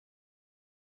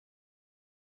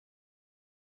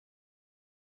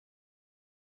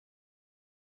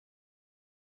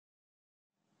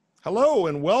Hello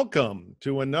and welcome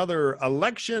to another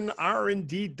election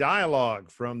R&D dialogue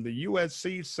from the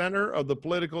USC Center of the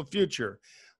Political Future.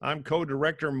 I'm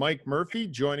co-director Mike Murphy.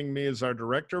 Joining me is our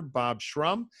director, Bob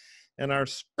Shrum, and our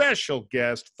special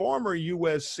guest, former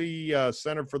USC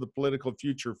Center for the Political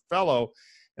Future fellow,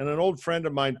 and an old friend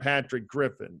of mine, Patrick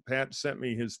Griffin. Pat sent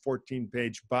me his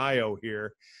 14-page bio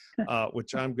here,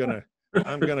 which I'm gonna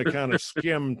kind of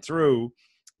skim through.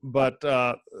 But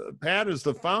Pat is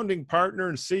the founding partner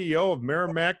and CEO of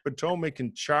Merrimack, Potomac,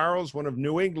 and Charles, one of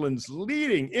New England's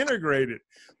leading integrated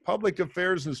public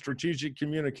affairs and strategic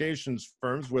communications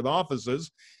firms with offices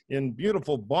in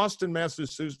beautiful Boston,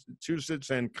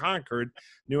 Massachusetts, and Concord,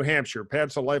 New Hampshire.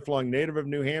 Pat's a lifelong native of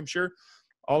New Hampshire.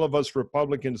 All of us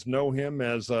Republicans know him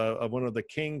as one of the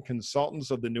king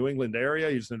consultants of the New England area.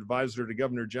 He's an advisor to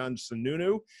Governor John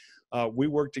Sununu. We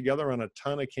worked together on a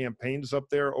ton of campaigns up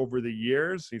there over the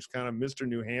years. He's kind of Mr.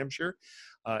 New Hampshire,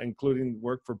 including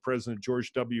work for President George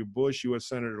H.W. Bush, U.S.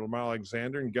 Senator Lamar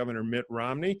Alexander, and Governor Mitt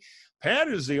Romney. Pat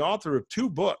is the author of 2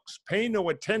 books, Pay No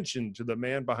Attention to the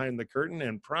Man Behind the Curtain,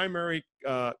 and Primary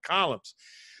Columns.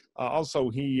 Also,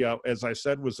 he, as I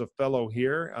said, was a fellow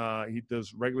here. He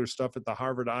does regular stuff at the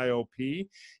Harvard IOP.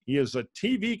 He is a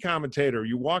TV commentator.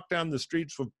 You walk down the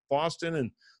streets of Boston and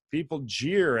people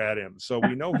jeer at him. So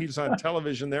we know he's on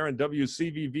television there on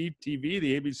WCVB TV,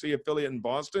 the ABC affiliate in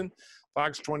Boston,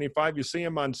 Fox 25. You see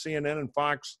him on CNN and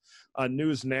Fox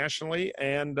News nationally,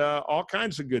 and all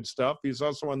kinds of good stuff. He's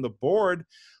also on the board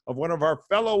of one of our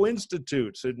fellow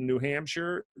institutes in New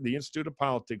Hampshire, the Institute of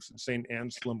Politics at St.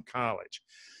 Anselm College.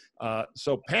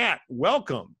 So Pat,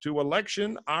 welcome to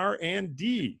Election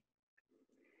R&D.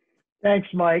 Thanks,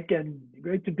 Mike, and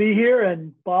great to be here.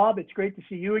 And Bob, it's great to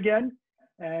see you again.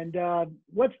 And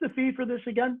what's the fee for this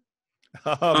again?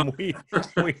 We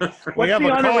What's have the a coffee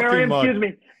honorarium? mug. Excuse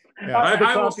me. Yeah.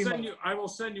 I will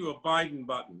send you a Biden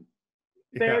button.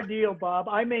 Fair deal, Bob.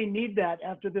 I may need that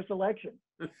after this election.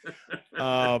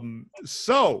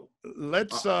 So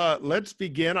let's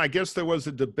begin. I guess there was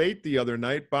a debate the other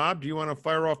night. Bob, do you want to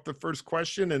fire off the first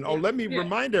question? And let me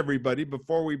remind everybody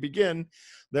before we begin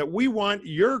that we want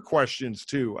your questions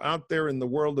too out there in the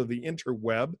world of the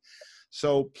interweb.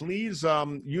 So please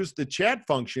use the chat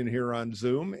function here on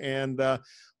Zoom. And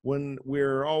when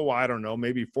we're, I don't know,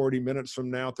 maybe 40 minutes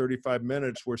from now, 35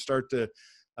 minutes, we'll start to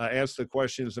ask the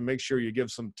questions and make sure you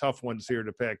give some tough ones here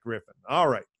to Pat Griffin. All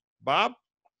right, Bob?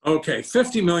 Okay,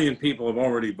 50 million people have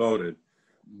already voted,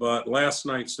 but last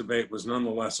night's debate was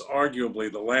nonetheless arguably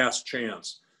the last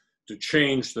chance to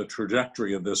change the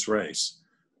trajectory of this race.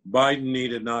 Biden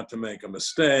needed not to make a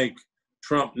mistake.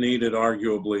 Trump needed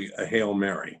arguably a Hail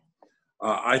Mary.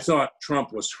 I thought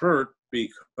Trump was hurt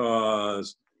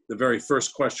because the very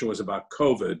first question was about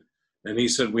COVID, and he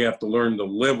said we have to learn to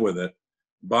live with it.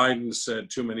 Biden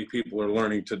said too many people are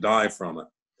learning to die from it.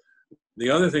 The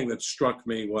other thing that struck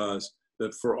me was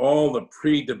that for all the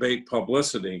pre-debate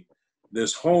publicity,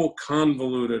 this whole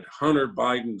convoluted Hunter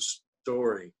Biden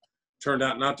story turned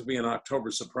out not to be an October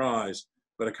surprise,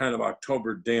 but a kind of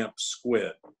October damp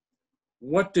squid.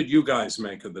 What did you guys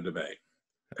make of the debate?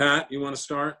 Pat, you want to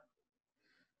start?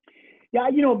 Yeah,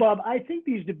 Bob, I think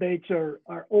these debates are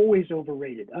always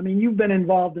overrated. I mean, you've been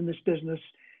involved in this business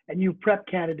and you prep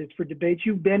candidates for debates.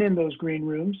 You've been in those green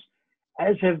rooms,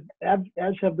 as have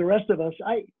the rest of us.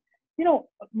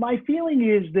 My feeling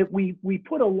is that we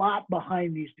put a lot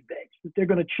behind these debates, that they're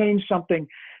going to change something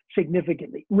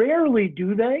significantly. Rarely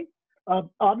do they.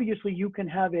 Obviously, you can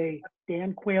have a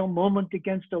Dan Quayle moment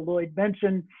against a Lloyd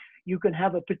Bentsen. You can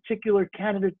have a particular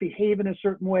candidate behave in a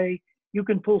certain way. You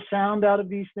can pull sound out of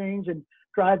these things and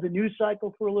drive the news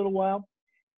cycle for a little while.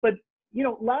 But,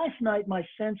 last night my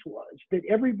sense was that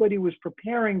everybody was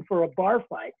preparing for a bar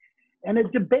fight and a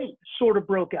debate sort of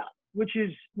broke out, which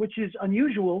is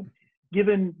unusual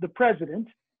given the president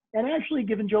and actually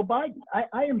given Joe Biden.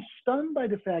 I am stunned by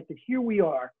the fact that here we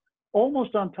are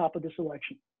almost on top of this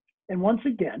election. And once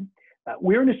again,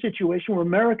 we're in a situation where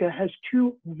America has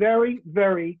 2 very,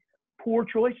 very poor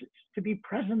choices to be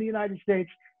president of the United States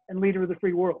and leader of the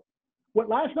free world. What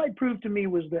last night proved to me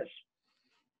was this.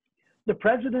 The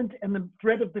president and the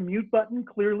threat of the mute button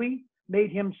clearly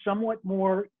made him somewhat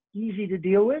more easy to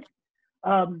deal with.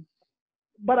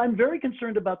 But I'm very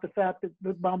concerned about the fact that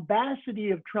the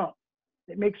bombacity of Trump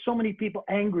that makes so many people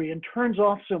angry and turns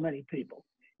off so many people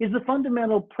is the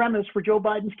fundamental premise for Joe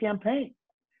Biden's campaign.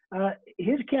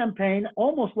 His campaign,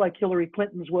 almost like Hillary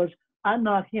Clinton's, was, I'm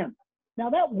not him. Now,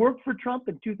 that worked for Trump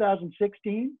in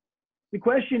 2016. The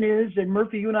question is, and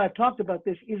Murphy, you and I have talked about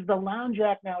this, is the lounge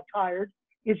act now tired?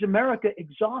 Is America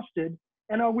exhausted?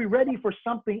 And are we ready for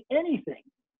something, anything,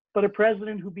 but a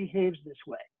president who behaves this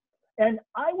way? And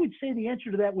I would say the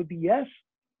answer to that would be yes.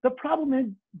 The problem is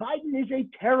Biden is a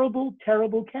terrible,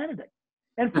 terrible candidate.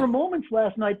 And for moments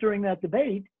last night during that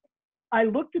debate, I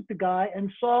looked at the guy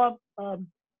and saw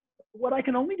what I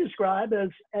can only describe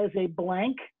as a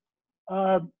blank,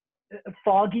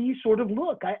 foggy sort of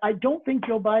look. I don't think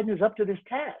Joe Biden is up to this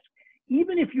task.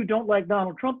 Even if you don't like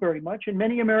Donald Trump very much, and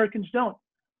many Americans don't,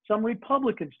 some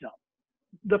Republicans don't.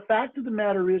 The fact of the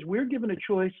matter is we're given a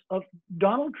choice of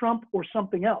Donald Trump or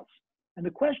something else. And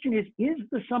the question is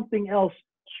the something else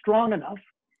strong enough,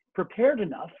 prepared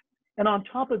enough, and on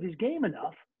top of his game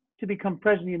enough to become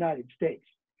president of the United States?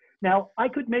 Now, I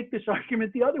could make this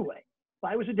argument the other way. If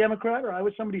I was a Democrat or I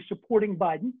was somebody supporting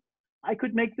Biden, I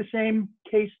could make the same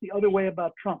case the other way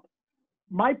about Trump.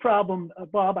 My problem,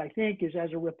 Bob, I think, is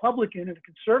as a Republican and a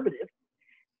conservative,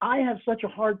 I have such a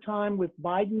hard time with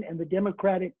Biden and the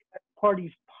Democratic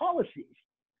Party's policies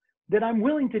that I'm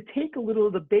willing to take a little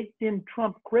of the baked-in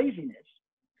Trump craziness,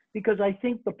 because I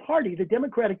think the party, the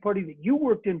Democratic Party that you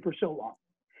worked in for so long,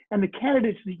 and the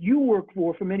candidates that you worked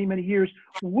for many, many years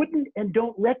wouldn't and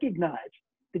don't recognize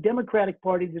the Democratic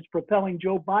Party that's propelling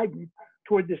Joe Biden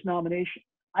toward this nomination.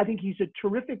 I think he's a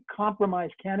terrific compromise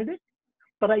candidate,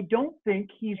 but I don't think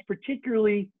he's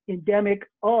particularly endemic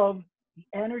of the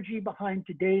energy behind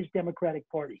today's Democratic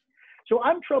Party. So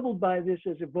I'm troubled by this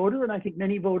as a voter, and I think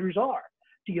many voters are.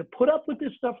 Do you put up with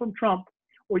this stuff from Trump,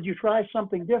 or do you try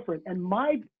something different? And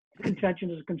my contention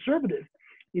as a conservative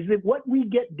is that what we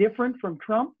get different from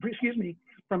Trump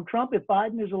if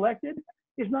Biden is elected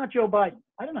is not Joe Biden.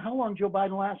 I don't know how long Joe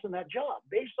Biden lasts in that job.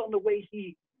 Based on the way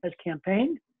he has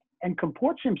campaigned and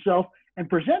comports himself and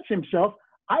presents himself,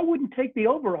 I wouldn't take the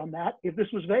over on that if this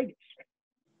was Vegas.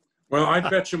 Well, I'd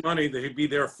bet you money that he'd be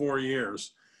there 4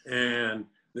 years and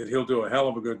that he'll do a hell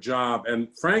of a good job. And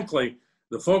frankly,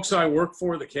 the folks I work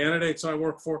for, the candidates I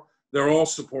work for, they're all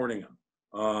supporting him.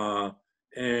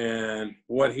 And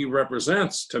what he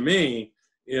represents to me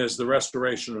is the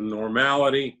restoration of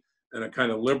normality and a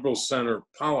kind of liberal center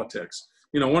politics.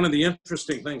 You know, one of the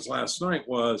interesting things last night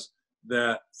was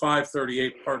that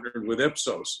 538 partnered with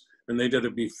Ipsos, and they did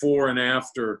a before and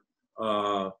after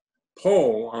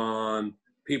poll on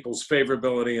people's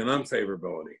favorability and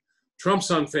unfavorability. Trump's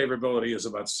unfavorability is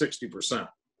about 60%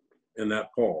 in that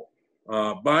poll.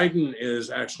 Biden is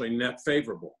actually net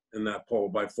favorable in that poll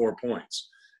by 4 points.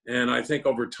 And I think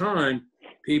over time,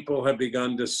 people have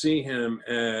begun to see him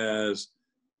as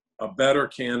a better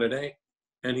candidate,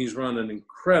 and he's run an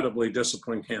incredibly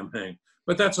disciplined campaign.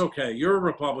 But that's okay. You're a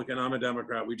Republican, I'm a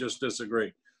Democrat. We just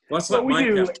disagree. Let's let Mike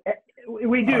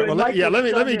We do. Well,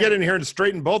 let me get in here and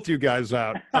straighten both you guys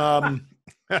out.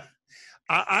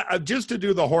 I just to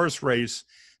do the horse race,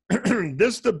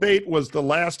 this debate was the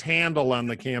last handle on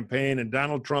the campaign, and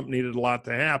Donald Trump needed a lot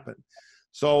to happen.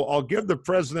 So I'll give the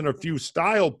president a few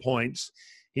style points.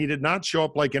 He did not show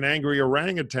up like an angry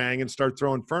orangutan and start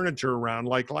throwing furniture around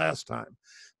like last time.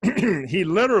 He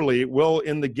literally will,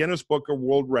 in the Guinness Book of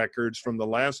World Records from the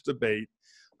last debate,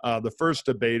 the first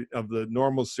debate of the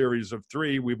normal series of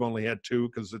 3, we've only had 2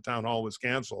 because the town hall was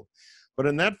canceled. But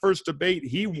in that first debate,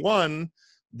 he won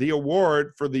the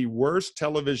award for the worst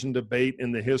television debate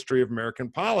in the history of American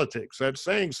politics. That's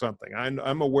saying something.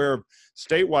 I'm aware of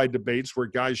statewide debates where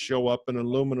guys show up in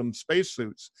aluminum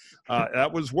spacesuits.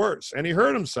 That was worse. And he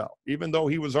hurt himself. Even though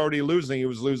he was already losing, he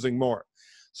was losing more.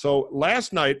 So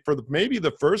last night, for maybe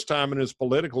the first time in his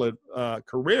political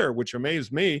career, which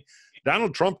amazed me,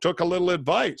 Donald Trump took a little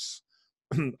advice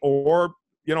or,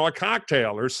 a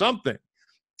cocktail or something,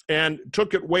 and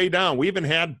took it way down. We even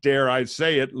had, dare I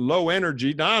say it, low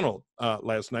energy Donald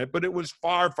last night, but it was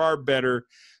far, far better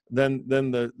than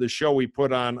the show we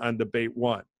put on debate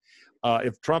 1.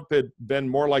 If Trump had been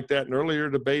more like that in earlier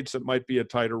debates, it might be a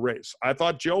tighter race. I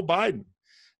thought Joe Biden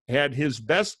had his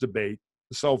best debate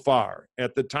so far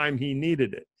at the time he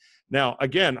needed it. Now,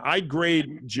 again, I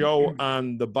grade Joe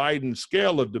on the Biden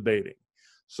scale of debating.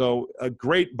 So a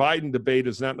great Biden debate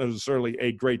is not necessarily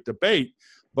a great debate,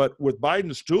 but with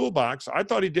Biden's toolbox, I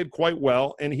thought he did quite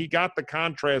well, and he got the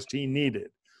contrast he needed,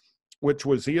 which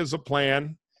was he has a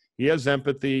plan, he has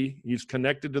empathy, he's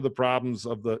connected to the problems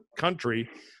of the country.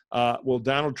 Well,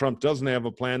 Donald Trump doesn't have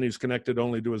a plan. He's connected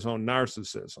only to his own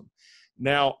narcissism.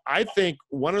 Now, I think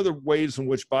one of the ways in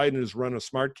which Biden has run a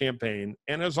smart campaign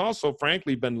and has also,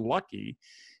 frankly, been lucky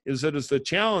is that as the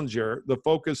challenger, the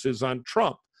focus is on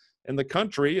Trump. And the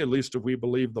country, at least if we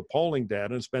believe the polling data,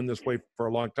 and it's been this way for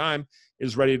a long time,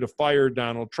 is ready to fire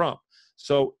Donald Trump.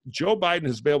 So Joe Biden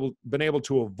has been able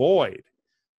to avoid,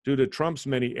 due to Trump's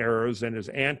many errors and his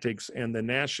antics and the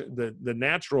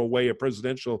natural way a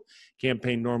presidential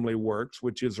campaign normally works,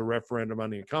 which is a referendum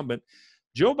on the incumbent,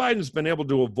 Joe Biden's been able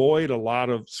to avoid a lot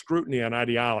of scrutiny on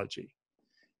ideology.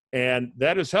 And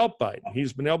that has helped Biden.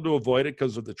 He's been able to avoid it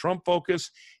because of the Trump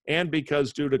focus and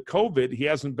because due to COVID, he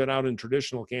hasn't been out in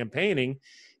traditional campaigning.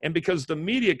 And because the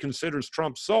media considers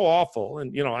Trump so awful,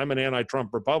 and, you know, I'm an anti-Trump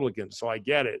Republican, so I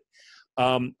get it.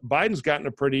 Biden's gotten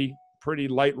a pretty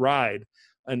light ride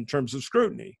in terms of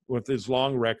scrutiny with his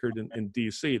long record in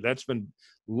D.C. That's been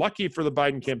lucky for the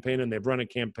Biden campaign, and they've run a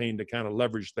campaign to kind of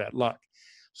leverage that luck.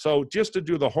 So just to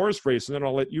do the horse race, and then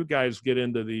I'll let you guys get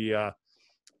into the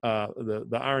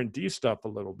R&D stuff a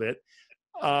little bit.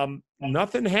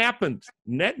 Nothing happened.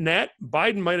 Net,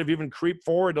 Biden might have even creeped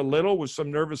forward a little with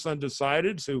some nervous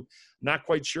undecideds who not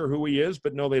quite sure who he is,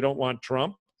 but no, they don't want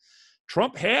Trump.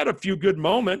 Trump had a few good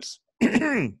moments.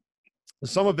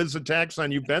 Some of his attacks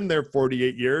on you've been there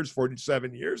 48 years,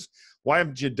 47 years. Why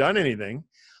haven't you done anything?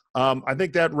 I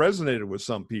think that resonated with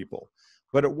some people.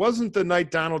 But it wasn't the night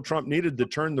Donald Trump needed to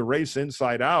turn the race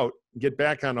inside out, get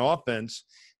back on offense,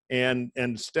 and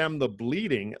stem the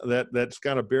bleeding that's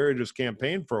kind of buried his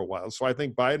campaign for a while. So I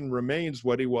think Biden remains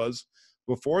what he was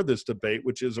before this debate,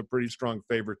 which is a pretty strong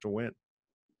favorite to win.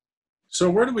 So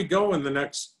where do we go in the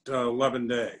next 11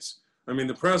 days? I mean,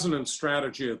 the president's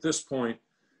strategy at this point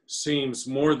seems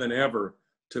more than ever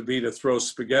to be to throw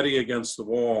spaghetti against the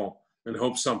wall and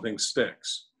hope something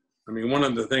sticks. I mean, one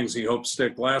of the things he hoped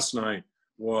stick last night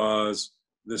was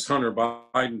this Hunter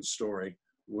Biden story,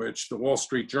 which the Wall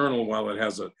Street Journal, while it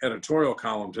has an editorial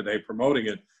column today promoting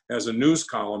it, has a news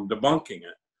column debunking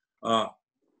it.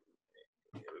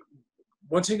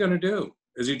 What's he going to do?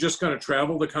 Is he just going to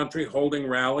travel the country holding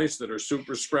rallies that are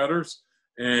super spreaders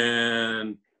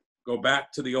and go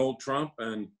back to the old Trump?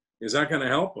 And is that going to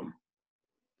help him?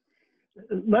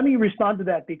 Let me respond to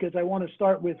that because I want to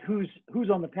start with who's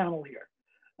on the panel here.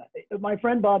 My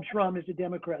friend Bob Shrum is a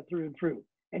Democrat through and through,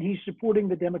 and he's supporting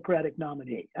the Democratic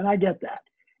nominee, and I get that.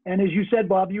 And as you said,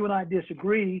 Bob, you and I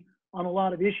disagree on a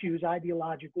lot of issues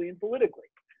ideologically and politically.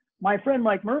 My friend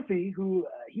Mike Murphy, who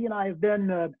he and I have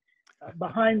been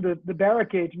behind the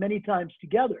barricades many times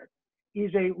together, is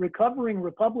a recovering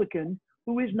Republican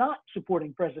who is not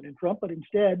supporting President Trump, but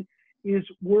instead is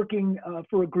working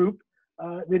for a group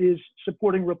that is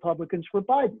supporting Republicans for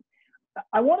Biden.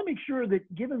 I want to make sure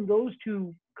that given those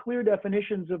two clear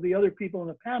definitions of the other people on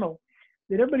the panel,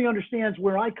 that everybody understands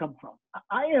where I come from.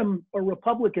 I am a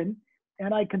Republican,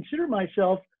 and I consider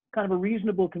myself kind of a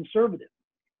reasonable conservative.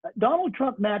 Donald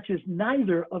Trump matches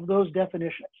neither of those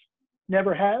definitions.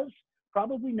 Never has,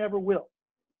 probably never will.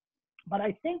 But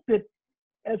I think that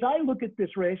as I look at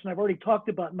this race, and I've already talked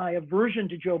about my aversion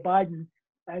to Joe Biden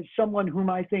as someone whom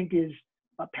I think is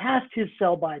past his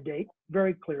sell-by date,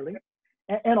 very clearly,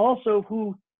 and also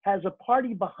who has a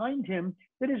party behind him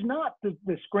that is not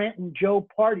the Scranton Joe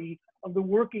party of the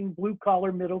working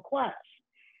blue-collar middle class.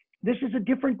 This is a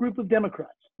different group of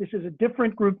Democrats. This is a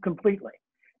different group completely.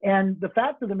 And the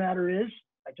fact of the matter is,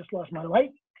 I just lost my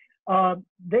light,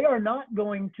 they are not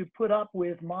going to put up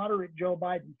with moderate Joe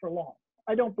Biden for long.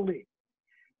 I don't believe.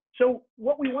 So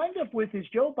what we wind up with is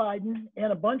Joe Biden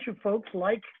and a bunch of folks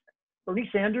like Bernie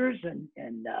Sanders and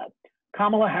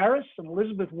Kamala Harris and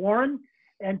Elizabeth Warren,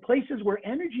 and places where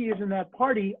energy is in that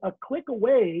party a click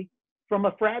away from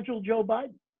a fragile Joe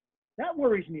Biden. That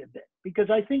worries me a bit because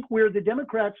I think where the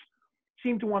Democrats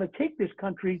seem to want to take this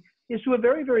country is to a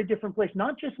very, very different place,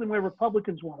 not just than where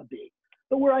Republicans want to be,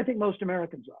 but where I think most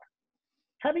Americans are.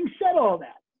 Having said all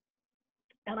that,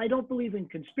 and I don't believe in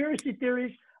conspiracy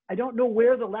theories, I don't know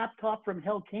where the laptop from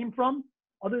hell came from,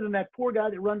 other than that poor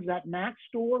guy that runs that Mac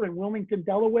store in Wilmington,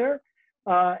 Delaware,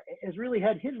 has really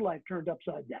had his life turned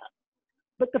upside down.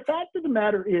 But the fact of the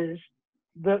matter is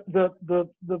the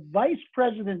vice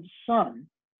president's son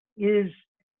is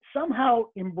somehow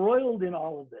embroiled in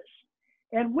all of this.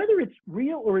 And whether it's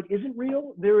real or it isn't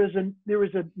real, there is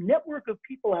a network of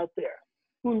people out there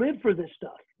who live for this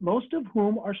stuff, most of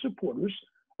whom are supporters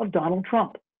of Donald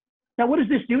Trump. Now, what does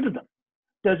this do to them?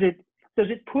 Does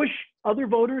it push other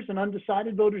voters and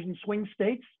undecided voters in swing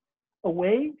states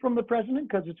away from the president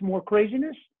because it's more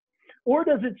craziness? Or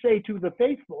does it say to the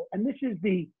faithful, and this is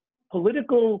the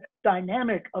political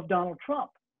dynamic of Donald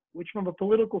Trump, which from a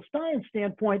political science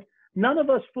standpoint, none of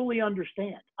us fully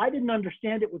understand. I didn't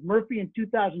understand it with Murphy in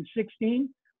 2016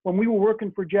 when we were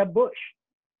working for Jeb Bush.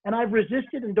 And I've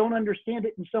resisted and don't understand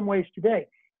it in some ways today,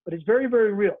 but it's very,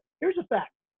 very real. Here's a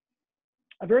fact.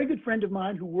 A very good friend of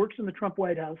mine who works in the Trump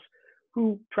White House,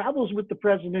 who travels with the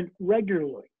president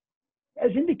regularly,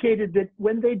 has indicated that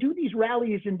when they do these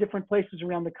rallies in different places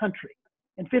around the country,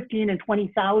 and 15 and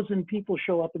 20,000 people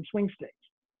show up in swing states,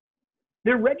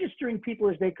 they're registering people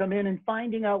as they come in and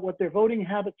finding out what their voting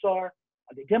habits are.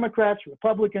 Are they Democrats,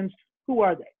 Republicans? Who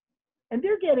are they? And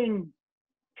they're getting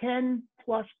 10+%,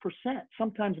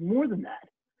 sometimes more than that,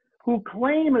 who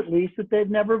claim at least that they've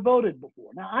never voted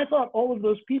before. Now, I thought all of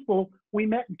those people we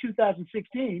met in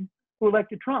 2016 who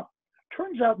elected Trump.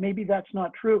 Turns out maybe that's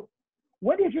not true.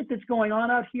 What is it that's going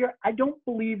on out here? I don't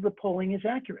believe the polling is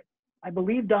accurate. I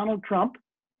believe Donald Trump,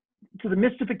 to the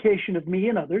mystification of me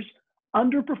and others,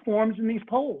 underperforms in these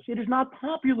polls. It is not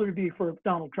popular to be for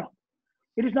Donald Trump.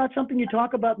 It is not something you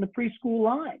talk about in the preschool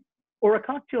line or a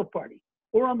cocktail party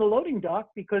or on the loading dock,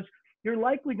 because you're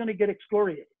likely going to get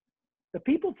excoriated. The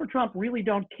people for Trump really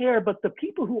don't care, but the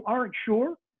people who aren't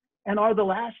sure and are the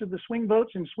last of the swing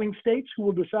votes in swing states who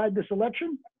will decide this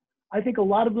election, I think a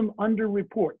lot of them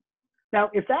underreport. Now,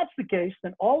 if that's the case,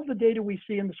 then all of the data we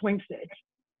see in the swing states,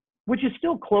 which is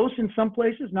still close in some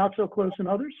places, not so close in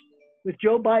others, with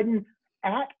Joe Biden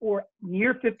at or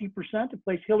near 50%, a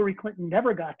place Hillary Clinton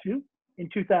never got to in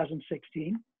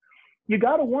 2016, you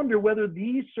got to wonder whether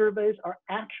these surveys are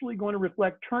actually going to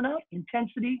reflect turnout,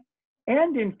 intensity,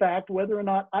 and in fact, whether or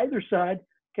not either side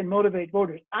can motivate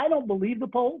voters. I don't believe the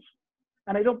polls,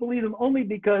 and I don't believe them only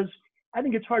because I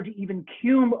think it's hard to even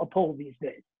cume a poll these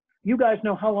days. You guys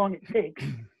know how long it takes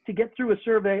to get through a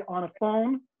survey on a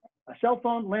phone, a cell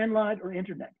phone, landline, or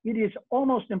internet. It is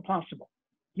almost impossible.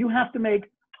 You have to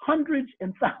make hundreds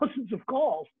and thousands of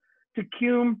calls to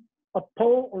cume a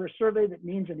poll or a survey that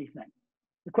means anything.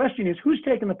 The question is, who's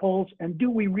taking the polls, and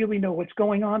do we really know what's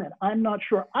going on? And I'm not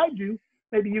sure I do.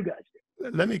 Maybe you guys do.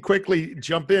 Let me quickly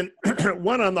jump in.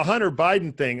 One, on the Hunter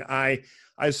Biden thing, I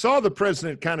saw the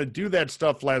president kind of do that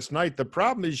stuff last night. The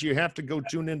problem is you have to go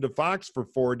tune into Fox for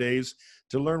 4 days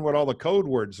to learn what all the code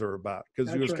words are about,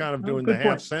 because he was kind of doing the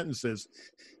half sentences.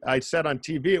 I said on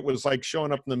TV, it was like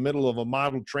showing up in the middle of a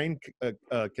model train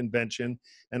convention,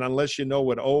 and unless you know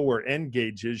what O or N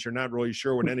gauge is, you're not really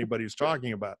sure what anybody's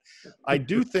talking about. I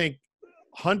do think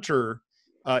Hunter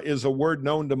is a word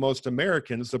known to most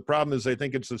Americans. The problem is they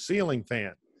think it's a ceiling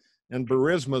fan, and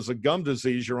barisma is a gum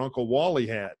disease your Uncle Wally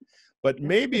had. But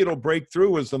maybe it'll break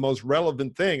through as the most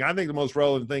relevant thing. I think the most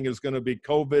relevant thing is going to be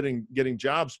COVID and getting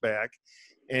jobs back.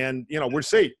 And, you know, we'll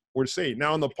see.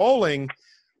 Now, in the polling,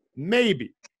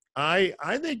 maybe. I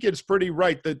think it's pretty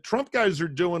right. The Trump guys are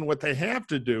doing what they have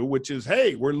to do, which is,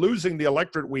 hey, we're losing the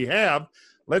electorate we have.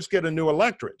 Let's get a new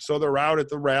electorate. So they're out at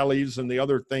the rallies and the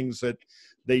other things that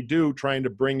they do, trying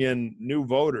to bring in new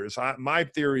voters. My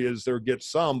theory is they'll get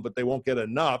some, but they won't get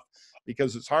enough,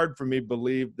 because it's hard for me to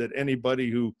believe that anybody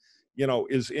who, you know,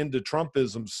 is into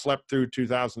Trumpism slept through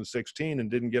 2016 and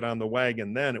didn't get on the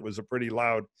wagon then. It was a pretty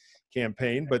loud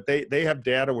campaign, but they have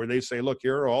data where they say, look,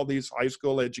 here are all these high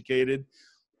school educated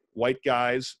white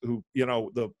guys who, you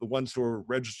know, the ones who are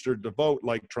registered to vote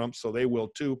like Trump, so they will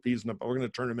too. We're going to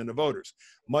turn them into voters.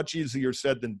 Much easier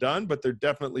said than done, but they're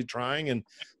definitely trying, and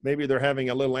maybe they're having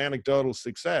a little anecdotal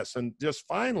success. And just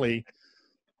finally,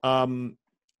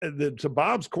 to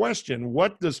Bob's question,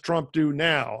 what does Trump do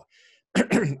now?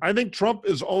 I think Trump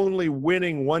is only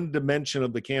winning one dimension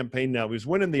of the campaign now. He's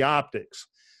winning the optics,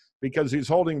 because he's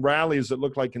holding rallies that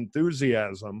look like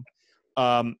enthusiasm,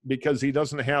 because he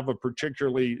doesn't have a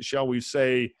particularly, shall we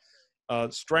say,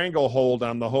 stranglehold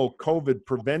on the whole COVID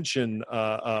prevention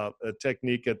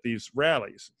technique at these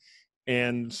rallies.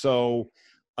 And so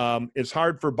it's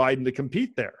hard for Biden to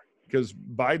compete there, because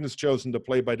Biden's chosen to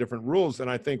play by different rules.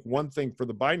 And I think one thing for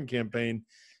the Biden campaign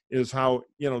is how,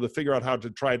 you know, to figure out how to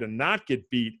try to not get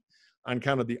beat on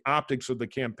kind of the optics of the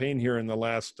campaign here in the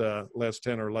last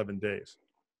 10 or 11 days.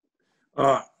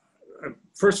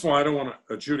 First of all, I don't want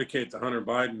to adjudicate the Hunter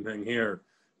Biden thing here,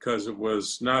 because it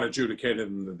was not adjudicated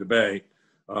in the debate.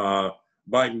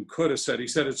 Biden could have said, he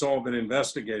said it's all been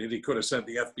investigated. He could have said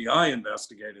the FBI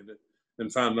investigated it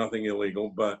and found nothing illegal.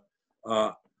 But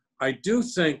I do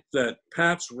think that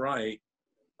Pat's right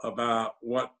about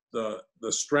what the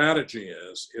strategy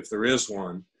is, if there is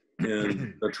one,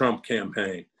 in the Trump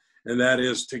campaign. And that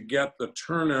is to get the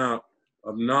turnout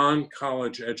of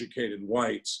non-college educated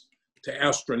whites to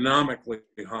astronomically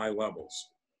high levels.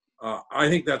 I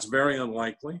think that's very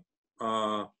unlikely.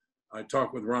 I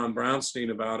talked with Ron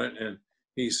Brownstein about it, and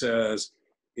he says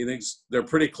he thinks they're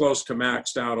pretty close to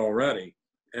maxed out already.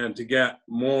 And to get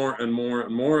more and more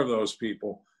and more of those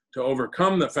people to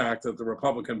overcome the fact that the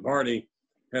Republican Party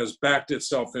has backed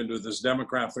itself into this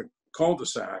demographic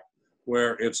cul-de-sac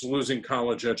where it's losing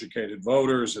college educated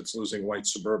voters, it's losing white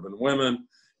suburban women,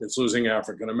 it's losing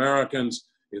African Americans,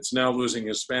 it's now losing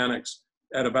Hispanics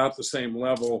at about the same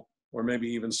level, or maybe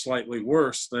even slightly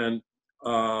worse than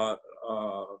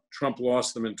Trump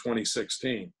lost them in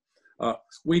 2016.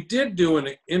 We did do an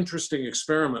interesting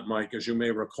experiment, Mike, as you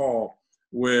may recall,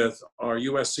 with our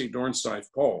USC Dornsife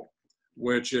poll,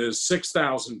 which is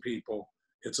 6,000 people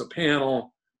It's a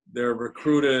panel. They're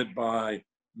recruited by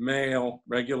mail,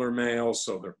 regular mail,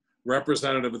 so they're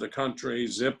representative of the country,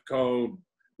 zip code,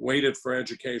 weighted for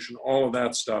education, all of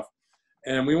that stuff.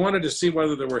 And we wanted to see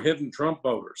whether there were hidden Trump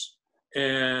voters.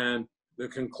 And the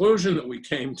conclusion that we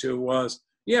came to was,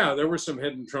 yeah, there were some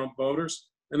hidden Trump voters,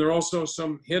 and there are also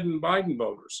some hidden Biden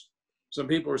voters. Some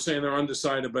people are saying they're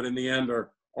undecided, but in the end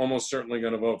are almost certainly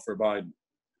going to vote for Biden.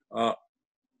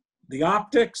 The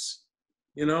optics,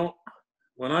 you know,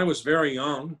 when I was very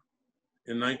young,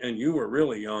 and you were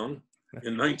really young,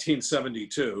 in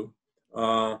 1972,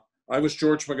 I was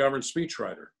George McGovern's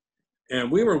speechwriter,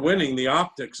 and we were winning the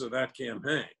optics of that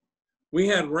campaign. We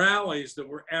had rallies that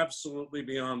were absolutely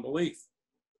beyond belief.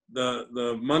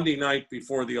 The Monday night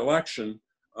before the election,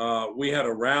 we had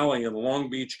a rally in Long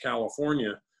Beach,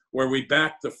 California, where we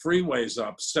backed the freeways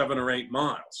up 7 or 8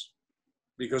 miles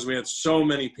because we had so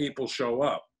many people show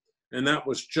up. And that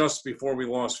was just before we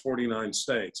lost 49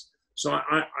 states. So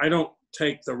I don't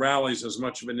take the rallies as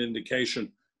much of an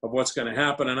indication of what's going to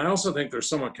happen. And I also think they're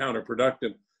somewhat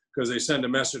counterproductive because they send a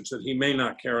message that he may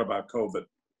not care about COVID.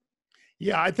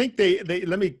 Yeah, I think they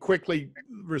let me quickly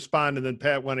respond, and then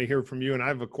Pat, want to hear from you. And I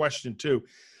have a question too.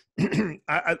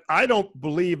 I don't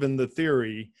believe in the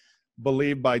theory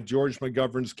believed by George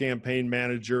McGovern's campaign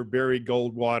manager, Barry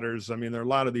Goldwater's. I mean, there are a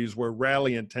lot of these where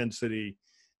rally intensity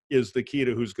is the key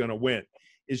to who's going to win.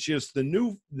 It's just the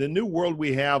new world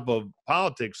we have of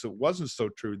politics that wasn't so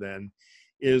true then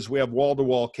is we have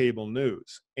wall-to-wall cable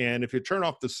news. And if you turn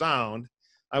off the sound,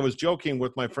 I was joking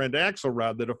with my friend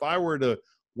Axelrod that if I were to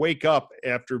wake up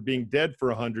after being dead for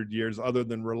 100 years, other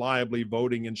than reliably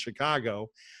voting in Chicago,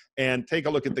 and take a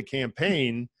look at the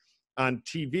campaign on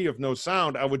TV of no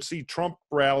sound, I would see Trump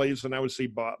rallies and I would see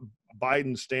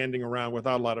Biden standing around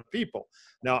without a lot of people.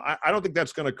 Now, I don't think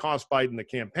that's going to cost Biden the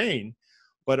campaign,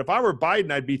 but if I were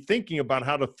Biden, I'd be thinking about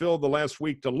how to fill the last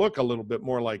week to look a little bit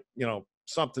more like, you know,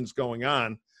 something's going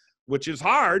on, which is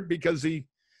hard because he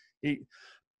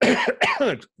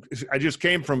I just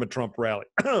came from a Trump rally,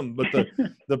 but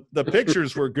the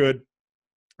pictures were good.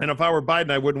 And if I were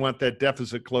Biden, I wouldn't want that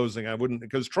deficit closing. I wouldn't,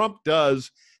 because Trump does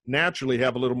naturally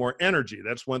have a little more energy.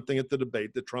 That's one thing at the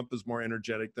debate, that Trump is more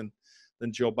energetic than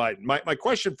Joe Biden. My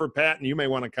question for Pat, and you may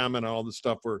want to comment on all the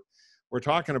stuff we're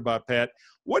talking about, Pat.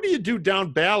 What do you do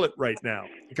down ballot right now?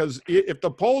 Because if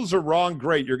the polls are wrong,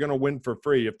 great, you're going to win for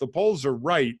free. If the polls are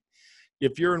right,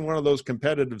 if you're in one of those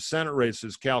competitive Senate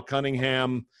races, Cal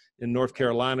Cunningham in North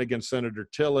Carolina against Senator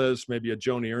Tillis, maybe a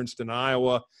Joni Ernst in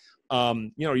Iowa,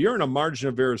 you know, you're in a margin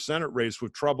of error Senate race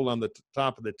with trouble on the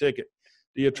top of the ticket.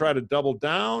 Do you try to double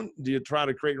down? Do you try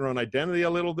to create your own identity a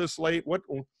little this late? What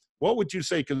would you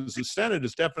say? Because the Senate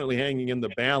is definitely hanging in the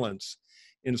balance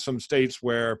in some states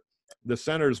where the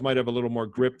senators might have a little more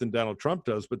grip than Donald Trump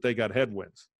does, but they got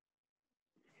headwinds.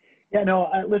 Yeah, no,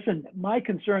 listen, my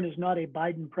concern is not a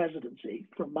Biden presidency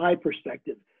from my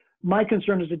perspective. My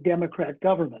concern is a Democrat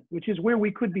government, which is where we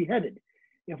could be headed.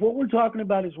 If what we're talking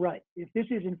about is right, if this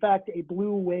is in fact a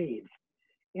blue wave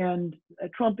and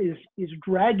Trump is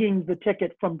dragging the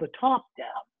ticket from the top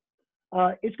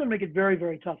down, it's going to make it very,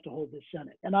 very tough to hold this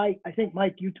Senate. And I think,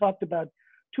 Mike, you talked about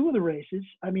two of the races.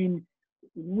 I mean,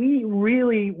 we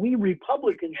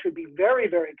Republicans should be very,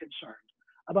 very concerned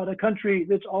about a country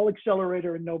that's all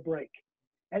accelerator and no brake.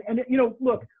 And you know,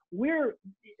 look,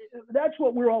 that's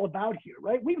what we're all about here,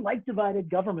 right? We like divided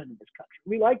government in this country.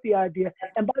 We like the idea,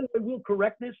 and by the way, we'll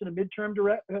correct this in a midterm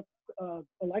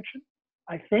election.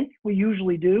 I think we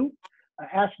usually do.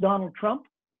 Ask Donald Trump.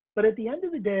 But at the end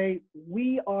of the day,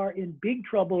 we are in big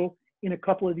trouble in a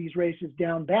couple of these races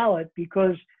down ballot,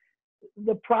 because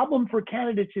the problem for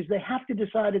candidates is they have to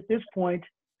decide at this point,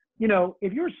 you know,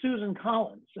 if you're Susan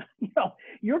Collins, you know,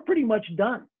 you're pretty much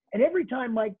done. And every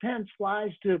time Mike Pence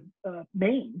flies to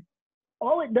Maine,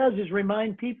 all it does is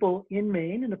remind people in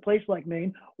Maine, in a place like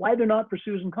Maine, why they're not for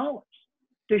Susan Collins.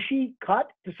 Does she cut?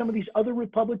 Do some of these other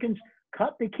Republicans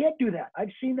cut? They can't do that.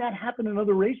 I've seen that happen in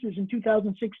other races in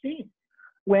 2016.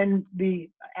 When the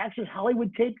Access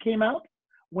Hollywood tape came out,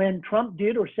 when Trump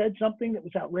did or said something that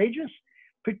was outrageous,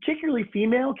 particularly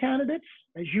female candidates,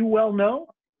 as you well know,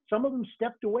 some of them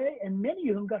stepped away and many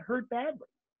of them got hurt badly.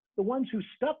 The ones who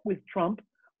stuck with Trump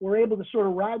were able to sort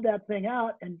of ride that thing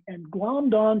out and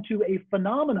glommed on to a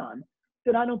phenomenon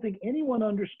that I don't think anyone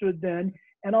understood then.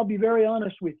 And I'll be very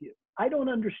honest with you, I don't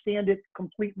understand it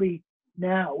completely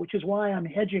now, which is why I'm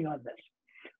hedging on this.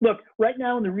 Look, right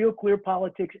now in the Real Clear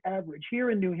Politics average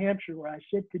here in New Hampshire, where I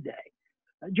sit today,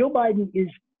 Joe Biden is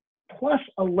plus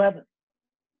 11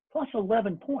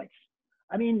 points.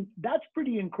 I mean, that's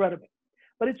pretty incredible.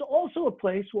 but it's also a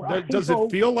place where Does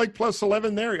it feel like plus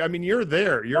 11 there? I mean, you're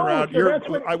there. You're out. So You're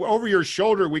over your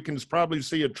shoulder. We can probably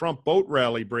see a Trump boat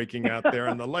rally breaking out there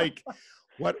on the lake.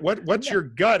 What's your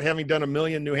gut, having done 1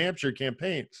 million New Hampshire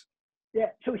campaigns? Yeah.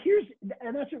 So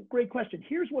and that's a great question.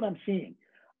 Here's what I'm seeing.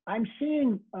 I'm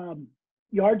seeing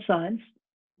yard signs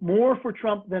more for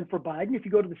Trump than for Biden. If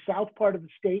you go to the south part of the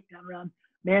state, down around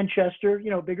Manchester,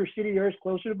 bigger city areas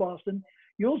closer to Boston,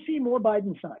 you'll see more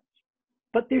Biden signs.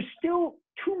 But there's still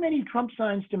too many Trump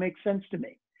signs to make sense to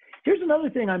me. Here's another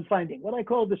thing I'm finding, what I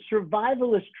call the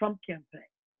survivalist Trump campaign.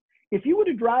 If you were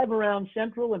to drive around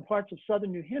central and parts of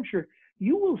southern New Hampshire,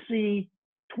 you will see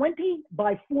 20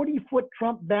 by 40-foot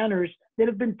Trump banners that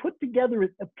have been put together,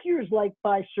 it appears like,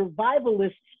 by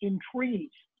survivalists in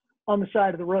trees on the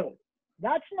side of the road.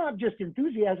 That's not just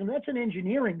enthusiasm, that's an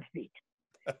engineering feat.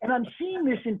 And I'm seeing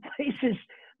this in places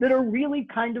that are really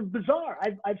kind of bizarre.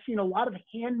 I've seen a lot of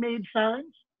handmade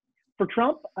signs for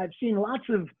Trump. I've seen lots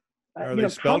of are they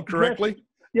spelled correctly?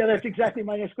 Yeah, that's exactly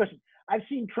my next question. I've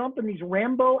seen Trump in these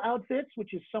Rambo outfits,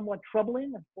 which is somewhat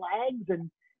troubling, and flags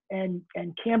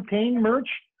and campaign merch.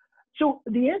 So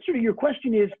the answer to your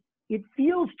question is, it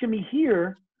feels to me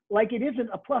here like it isn't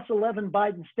a plus 11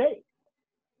 Biden state.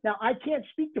 Now, I can't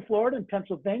speak to Florida and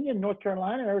Pennsylvania and North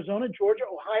Carolina, Arizona, Georgia,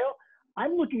 Ohio.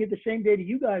 I'm looking at the same data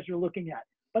you guys are looking at.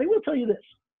 But I will tell you this.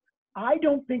 I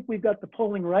don't think we've got the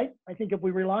polling right. I think if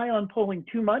we rely on polling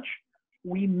too much,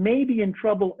 we may be in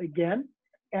trouble again.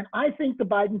 And I think the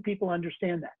Biden people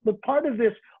understand that. But part of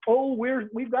this,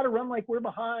 we've got to run like we're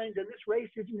behind and this race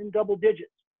isn't in double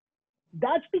digits.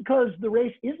 That's because the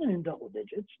race isn't in double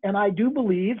digits. And I do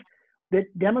believe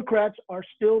that Democrats are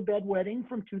still bedwetting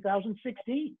from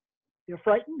 2016. They're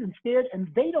frightened and scared, and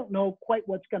they don't know quite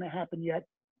what's going to happen yet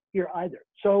here either.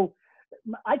 So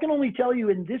I can only tell you,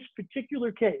 in this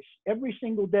particular case, every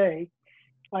single day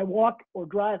I walk or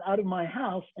drive out of my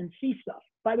house and see stuff.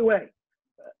 By the way,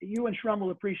 you and Shrum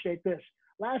will appreciate this.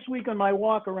 Last week on my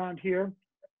walk around here,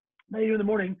 later in the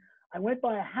morning, I went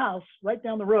by a house right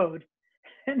down the road,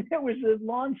 and there was a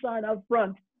lawn sign out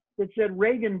front that said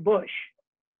Reagan Bush.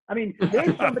 I mean,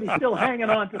 there's somebody still hanging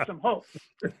on to some hope.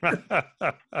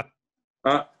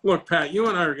 Look, Pat, you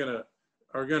and I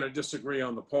are gonna disagree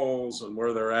on the polls and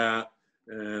where they're at,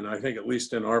 and I think at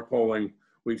least in our polling,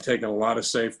 we've taken a lot of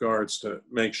safeguards to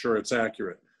make sure it's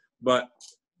accurate. But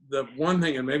the one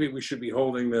thing, and maybe we should be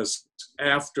holding this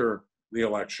after the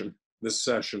election, this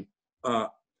session.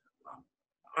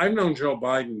 I've known Joe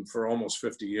Biden for almost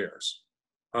 50 years.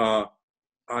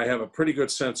 I have a pretty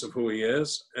good sense of who he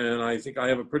is, and I think I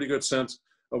have a pretty good sense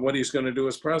of what he's going to do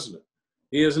as president.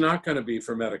 He is not going to be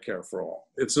for Medicare for all.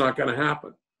 It's not going to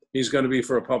happen. He's going to be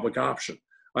for a public option.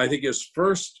 I think his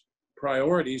first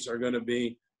priorities are going to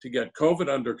be to get COVID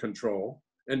under control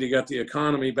and to get the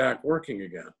economy back working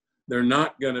again. They're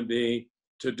not going to be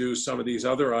to do some of these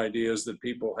other ideas that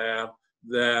people have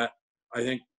that I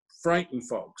think frighten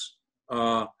folks.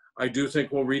 I do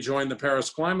think we'll rejoin the Paris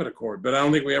Climate Accord, but I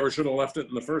don't think we ever should have left it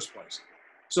in the first place.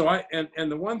 So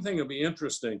and the one thing that'll be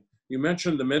interesting, you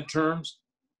mentioned the midterms.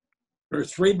 There are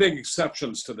three big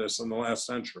exceptions to this in the last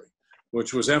century,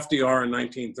 which was FDR in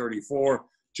 1934,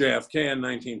 JFK in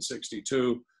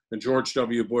 1962, and George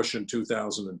W. Bush in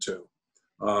 2002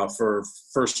 for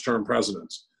first-term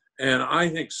presidents. And I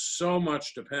think so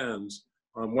much depends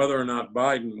on whether or not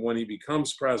Biden, when he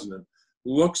becomes president,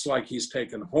 looks like he's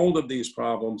taken hold of these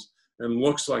problems and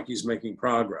looks like he's making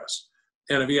progress.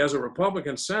 And if he has a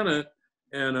Republican Senate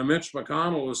and a Mitch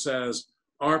McConnell who says,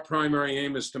 our primary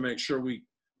aim is to make sure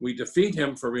we defeat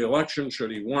him for re-election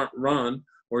should he run,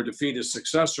 or defeat his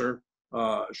successor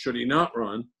should he not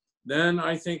run, then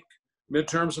I think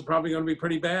midterms are probably going to be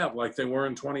pretty bad, like they were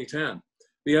in 2010. If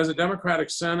he has a Democratic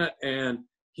Senate and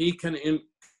he can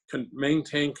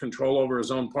maintain control over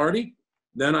his own party,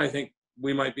 then I think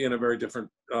we might be in a very different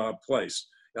place.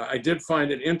 I did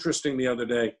find it interesting the other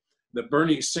day that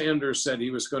Bernie Sanders said he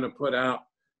was going to put out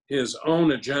his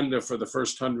own agenda for the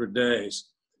first 100 days,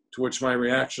 to which my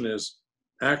reaction is,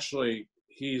 actually,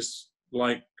 he's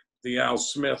like the Al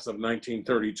Smith of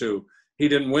 1932. He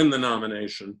didn't win the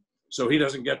nomination, so he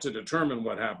doesn't get to determine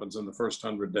what happens in the first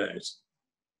 100 days.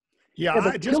 Yeah, I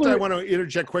want to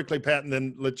interject quickly, Pat, and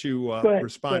then let you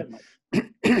respond.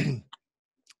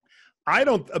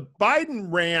 Biden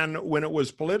ran when it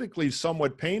was politically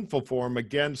somewhat painful for him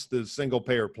against the single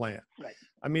payer plan. Right.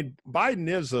 I mean, Biden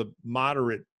is a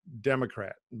moderate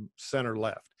Democrat, center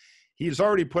left. He's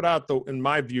already put out, in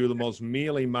my view, the most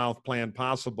mealy-mouthed plan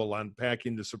possible on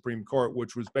packing the Supreme Court,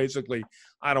 which was basically,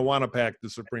 I don't want to pack the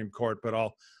Supreme Court, but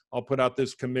I'll put out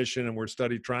this commission and we'll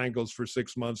study triangles for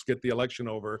 6 months, get the election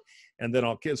over, and then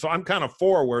so I'm kind of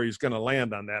for where he's going to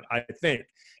land on that, I think.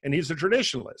 And he's a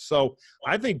traditionalist. So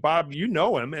I think, Bob, you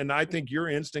know him, and I think your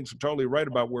instincts are totally right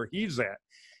about where he's at.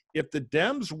 If the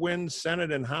Dems win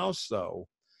Senate and House, though,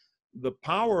 the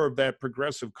power of that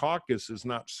progressive caucus is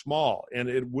not small, and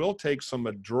it will take some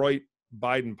adroit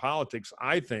Biden politics,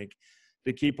 I think,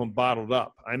 to keep them bottled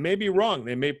up. I may be wrong.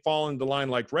 They may fall into line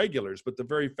like regulars, but the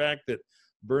very fact that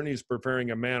Bernie's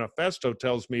preparing a manifesto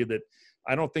tells me that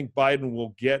I don't think Biden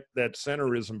will get that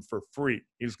centerism for free.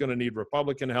 He's going to need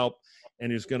Republican help,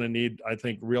 and he's going to need, I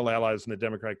think, real allies in the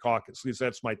Democratic caucus. At least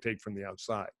that's my take from the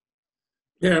outside.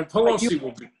 Yeah, and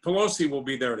Pelosi will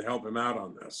be there to help him out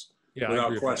on this,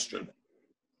 without question.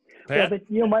 Yeah, but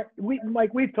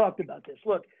Mike, we've talked about this.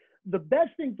 Look, the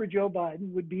best thing for Joe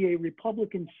Biden would be a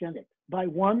Republican Senate by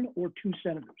 1 or 2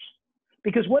 senators,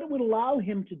 because what it would allow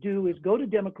him to do is go to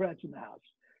Democrats in the House,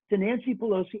 to Nancy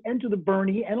Pelosi and to the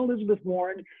Bernie and Elizabeth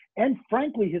Warren and,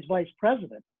 frankly, his vice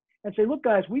president, and say, look,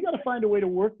 guys, we got to find a way to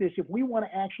work this if we want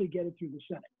to actually get it through the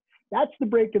Senate. That's the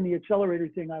break in the accelerator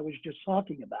thing I was just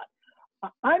talking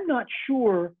about. I'm not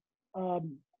sure.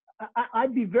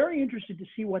 I'd be very interested to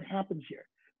see what happens here,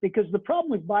 because the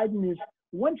problem with Biden is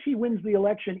once he wins the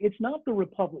election, it's not the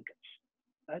Republicans.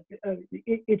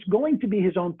 It's going to be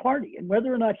his own party. And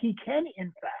whether or not he can,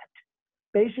 in fact,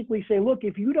 basically say, look,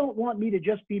 if you don't want me to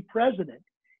just be president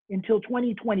until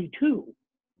 2022,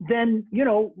 then,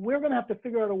 we're going to have to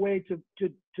figure out a way to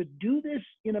do this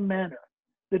in a manner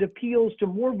that appeals to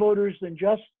more voters than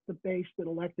just the base that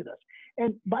elected us.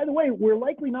 And by the way, we're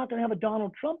likely not going to have a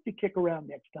Donald Trump to kick around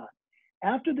next time.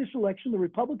 After this election, the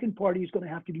Republican Party is going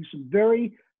to have to do some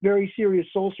very, very serious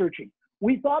soul searching.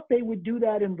 We thought they would do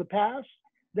that in the past.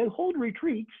 They hold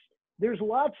retreats. There's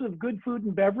lots of good food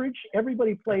and beverage.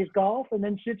 Everybody plays golf and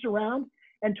then sits around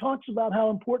and talks about how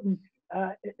important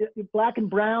black and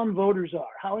brown voters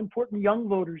are, how important young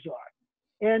voters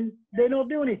are. And they don't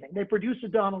do anything. They produce a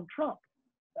Donald Trump.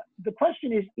 The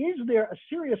question is there a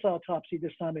serious autopsy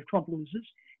this time if Trump loses?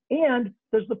 And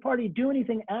does the party do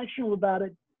anything actionable about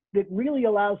it that really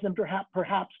allows them to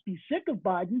perhaps be sick of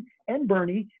Biden and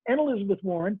Bernie and Elizabeth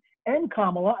Warren and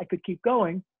Kamala, I could keep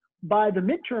going, by the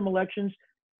midterm elections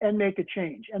and make a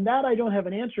change? And that I don't have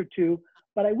an answer to,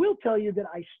 but I will tell you that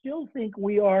I still think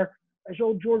we are, as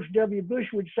old George W. Bush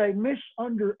would say,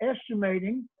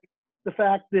 misunderestimating the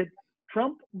fact that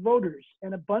Trump voters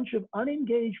and a bunch of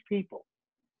unengaged people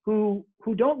who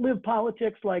don't live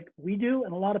politics like we do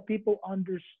and a lot of people on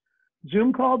this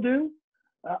Zoom call do,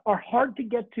 are hard to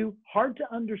get to, hard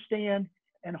to understand,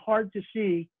 and hard to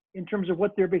see in terms of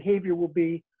what their behavior will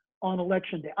be on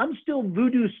election day. I'm still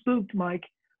voodoo spooked, Mike,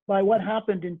 by what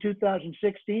happened in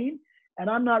 2016, and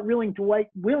I'm not willing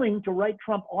to write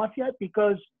Trump off yet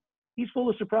because he's full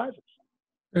of surprises.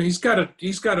 He's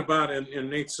got about, in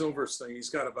Nate Silver's thing, he's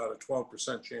got about a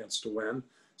 12% chance to win.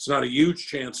 It's not a huge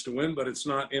chance to win, but it's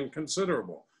not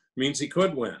inconsiderable. It means he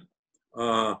could win.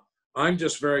 I'm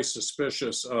just very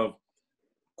suspicious of,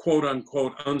 quote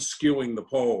unquote, unskewing the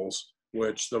polls,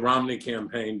 which the Romney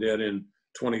campaign did in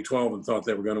 2012 and thought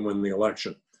they were going to win the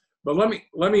election. But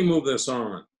let me move this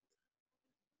on,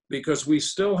 because we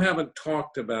still haven't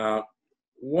talked about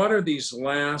what are these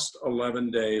last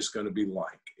 11 days going to be like.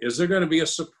 Is there going to be a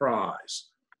surprise?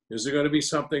 Is there going to be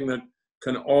something that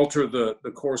can alter the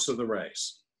course of the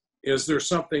race? Is there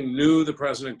something new the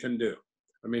president can do?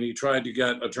 I mean, he tried to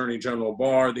get Attorney General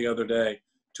Barr the other day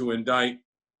to indict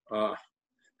not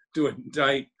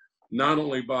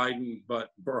only Biden, but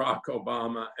Barack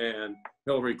Obama and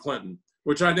Hillary Clinton,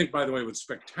 which I think, by the way, would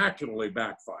spectacularly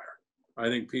backfire. I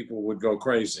think people would go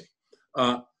crazy.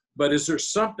 But is there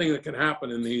something that can happen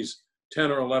in these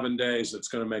 10 or 11 days that's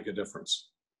going to make a difference?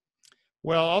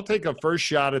 Well, I'll take a first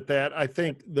shot at that. I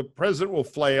think the president will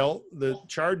flail. The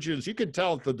charges, you could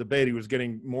tell at the debate he was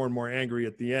getting more and more angry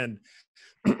at the end.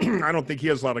 I don't think he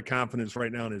has a lot of confidence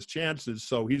right now in his chances,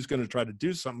 so he's going to try to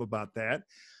do something about that.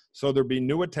 So there'll be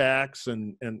new attacks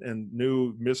and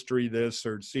new mystery this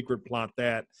or secret plot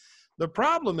that. The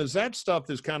problem is that stuff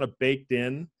is kind of baked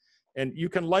in, and you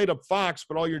can light up Fox,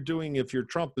 but all you're doing if you're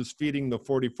Trump is feeding the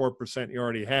 44% you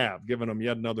already have, giving them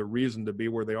yet another reason to be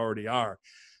where they already are.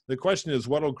 The question is,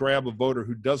 what will grab a voter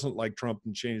who doesn't like Trump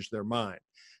and change their mind?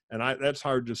 And that's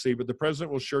hard to see, but the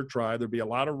president will sure try. There'll be a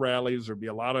lot of rallies. There'll be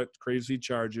a lot of crazy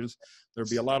charges. There'll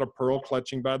be a lot of pearl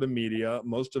clutching by the media.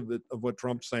 Most of what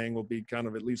Trump's saying will be kind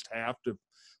of at least half to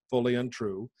fully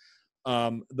untrue.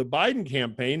 The Biden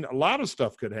campaign, a lot of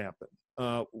stuff could happen.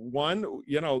 One,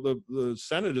 the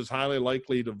Senate is highly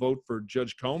likely to vote for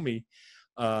Judge Comey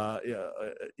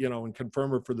and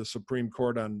confirm her for the Supreme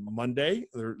Court on Monday.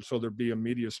 So there'll be a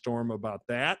media storm about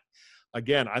that.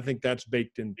 Again, I think that's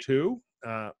baked in too.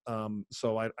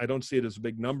 So I don't see it as a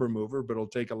big number mover, but it'll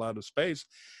take a lot of space.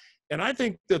 And I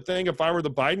think the thing, if I were the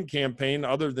Biden campaign,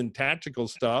 other than tactical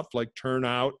stuff like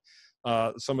turnout,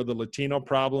 some of the Latino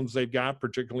problems they've got,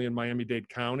 particularly in Miami-Dade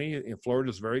County,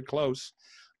 Florida's very close,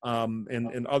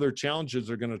 and other challenges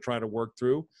they're going to try to work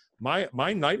through. My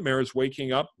nightmare is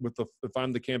waking up if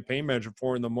I'm the campaign manager,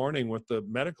 4 a.m. with the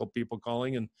medical people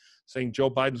calling and saying Joe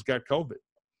Biden's got COVID.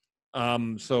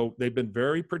 So they've been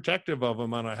very protective of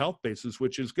him on a health basis,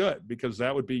 which is good, because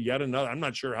that would be yet another. I'm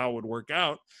not sure how it would work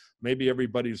out. Maybe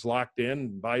everybody's locked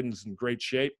in, Biden's in great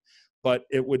shape, but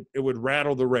it would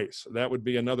rattle the race. That would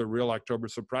be another real October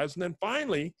surprise. And then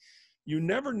finally, you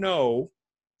never know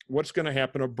what's going to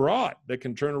happen abroad that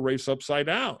can turn a race upside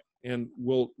down. And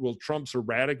will Trump's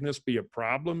erraticness be a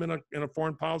problem in a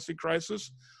foreign policy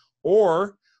crisis?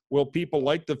 Or will people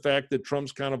like the fact that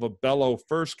Trump's kind of a bellow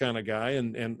first kind of guy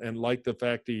and like the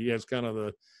fact he has kind of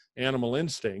the animal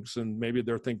instincts, and maybe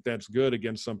they'll think that's good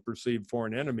against some perceived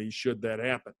foreign enemy should that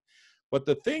happen. But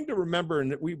the thing to remember,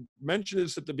 and we mentioned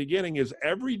this at the beginning, is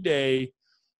every day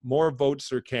more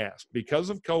votes are cast. Because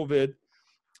of COVID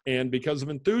and because of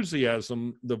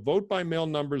enthusiasm, the vote by mail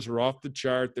numbers are off the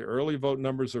chart. The early vote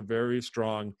numbers are very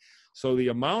strong. So the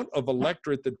amount of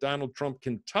electorate that Donald Trump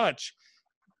can touch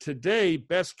today,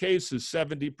 best case, is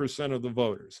 70% of the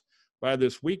voters. By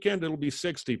this weekend, it'll be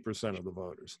 60% of the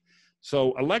voters.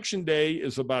 So election day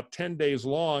is about 10 days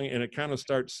long, and it kind of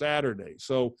starts Saturday.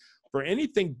 So for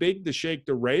anything big to shake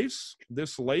the race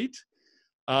this late,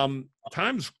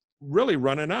 time's really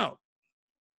running out.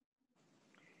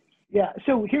 Yeah,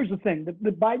 so here's the thing.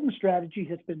 The Biden strategy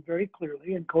has been very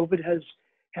clearly, and COVID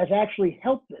has actually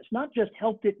helped this, not just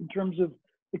helped it in terms of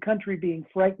the country being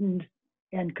frightened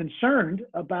and concerned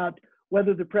about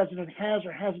whether the president has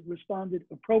or hasn't responded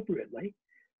appropriately,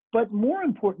 but more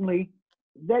importantly,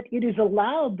 that it has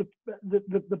allowed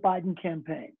the Biden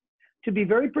campaign to be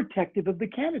very protective of the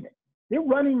candidate. They're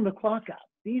running the clock out.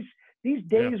 These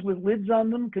days with lids on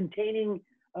them containing,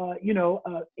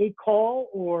 a call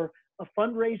or a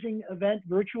fundraising event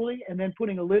virtually, and then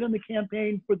putting a lid on the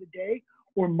campaign for the day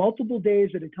or multiple days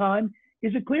at a time,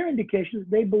 is a clear indication that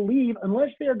they believe, unless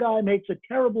their guy makes a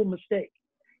terrible mistake,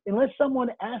 unless someone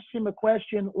asks him a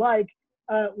question like,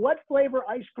 what flavor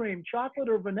ice cream, chocolate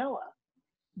or vanilla,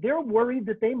 they're worried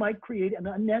that they might create an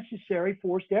unnecessary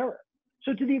forced error.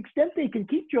 So to the extent they can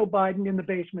keep Joe Biden in the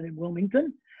basement in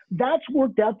Wilmington, that's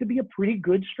worked out to be a pretty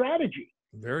good strategy.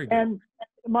 Very good. And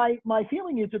my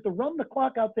feeling is that the run the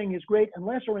clock out thing is great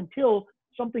unless or until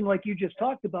something like you just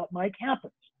talked about, Mike,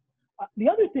 happens. The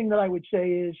other thing that I would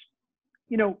say is,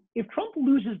 if Trump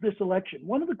loses this election,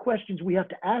 one of the questions we have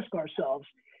to ask ourselves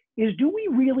is, do we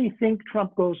really think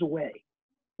Trump goes away?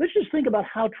 Let's just think about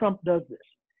how Trump does this.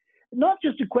 Not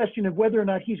just a question of whether or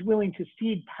not he's willing to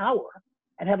cede power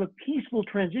and have a peaceful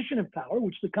transition of power,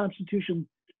 which the Constitution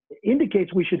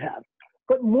indicates we should have,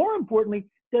 but more importantly,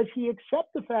 does he accept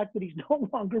the fact that he's no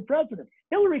longer president?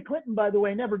 Hillary Clinton, by the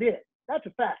way, never did. That's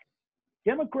a fact.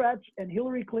 Democrats and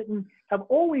Hillary Clinton have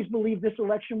always believed this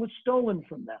election was stolen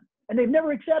from them, and they've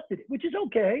never accepted it, which is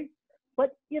okay.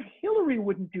 But if Hillary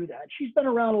wouldn't do that, she's been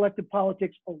around elected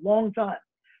politics a long time.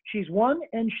 She's won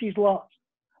and she's lost.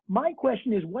 My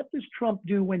question is, what does Trump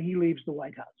do when he leaves the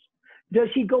White House? Does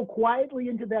he go quietly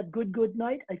into that good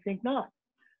night? I think not.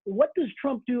 What does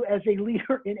Trump do as a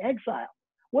leader in exile?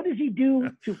 What does he do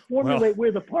to formulate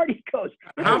where the party goes?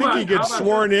 I think he gets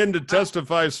sworn in to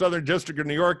testify Southern District of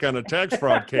New York on a tax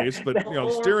fraud case, but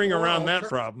steering around that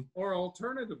problem. Or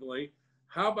alternatively,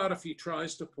 how about if he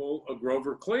tries to pull a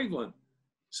Grover Cleveland?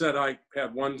 Said, I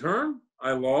had one term,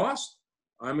 I lost,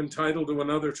 I'm entitled to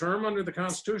another term under the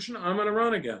Constitution, I'm going to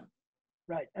run again.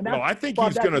 Right. And I think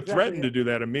he's going to threaten to do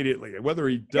that immediately. Whether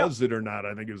he does it or not,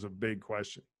 I think is a big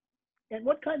question. And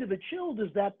what kind of a chill does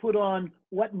that put on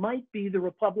what might be the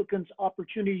Republicans'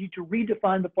 opportunity to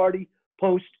redefine the party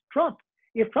post-Trump?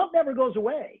 If Trump never goes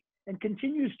away and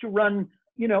continues to run,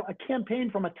 a campaign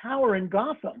from a tower in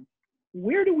Gotham,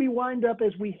 where do we wind up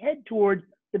as we head toward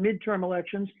the midterm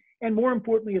elections? And more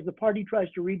importantly, as the party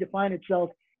tries to redefine itself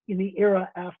in the era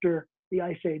after the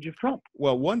ice age of Trump.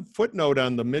 Well, one footnote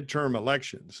on the midterm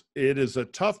elections, it is a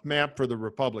tough map for the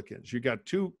Republicans. You got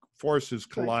two forces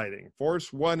colliding. Right.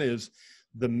 Force one is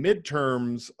the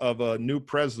midterms of a new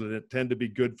president tend to be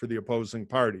good for the opposing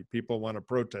party. People want to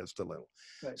protest a little.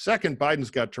 Right. Second, Biden's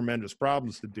got tremendous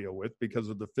problems to deal with because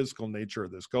of the fiscal nature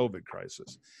of this COVID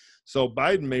crisis. So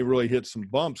Biden may really hit some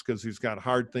bumps because he's got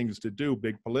hard things to do,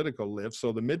 big political lifts.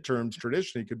 So the midterms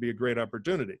traditionally could be a great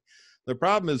opportunity. The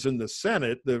problem is in the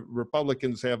Senate, the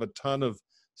Republicans have a ton of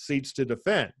seats to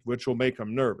defend, which will make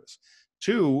them nervous.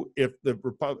 Two, if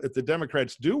the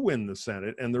Democrats do win the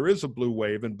Senate and there is a blue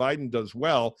wave and Biden does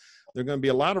well, there are going to be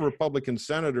a lot of Republican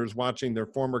senators watching their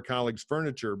former colleagues'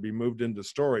 furniture be moved into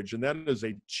storage. And that is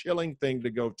a chilling thing to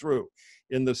go through.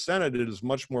 In the Senate, it is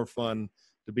much more fun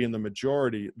to be in the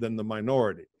majority than the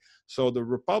minority. So the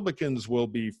Republicans will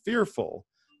be fearful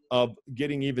of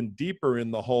getting even deeper in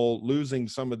the hole, losing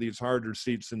some of these harder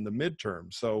seats in the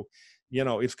midterm. So, you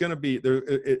know, it's going to be,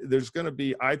 there's going to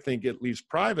be, I think, at least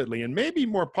privately and maybe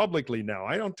more publicly now.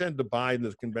 I don't tend to buy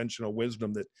the conventional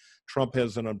wisdom that Trump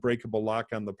has an unbreakable lock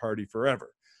on the party forever.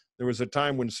 There was a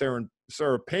time when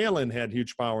Sarah Palin had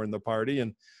huge power in the party,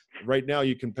 and right now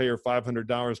you can pay her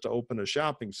 $500 to open a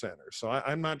shopping center. So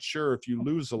I'm not sure if you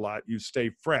lose a lot, you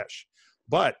stay fresh.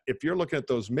 But if you're looking at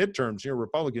those midterms, you're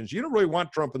Republicans, you don't really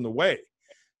want Trump in the way.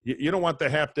 You don't want the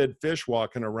half-dead fish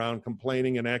walking around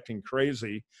complaining and acting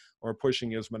crazy or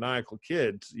pushing his maniacal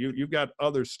kids. You've got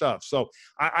other stuff. So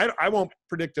I won't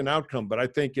predict an outcome, but I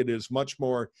think it is much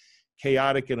more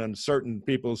chaotic and uncertain.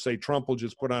 People say Trump will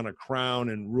just put on a crown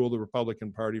and rule the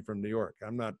Republican Party from New York.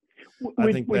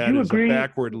 I think that is a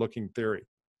backward-looking theory.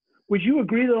 Would you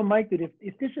agree, though, Mike, that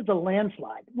if this is a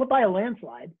landslide, well, by a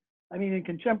landslide, I mean in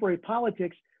contemporary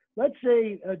politics, let's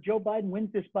say Joe Biden wins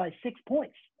this by 6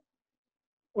 points.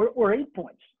 Or 8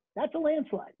 points. That's a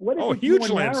landslide. What if it's huge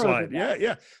landslide.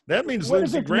 Yeah. That means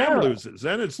Lindsey Graham loses.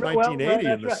 Then it's 1980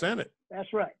 in the Senate.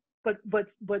 That's right. But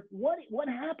what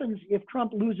happens if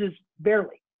Trump loses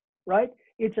barely? Right?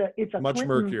 It's a much Clinton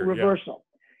murkier reversal.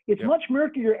 Yeah. It's much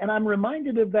murkier, and I'm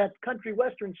reminded of that country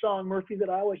western song, Murphy, that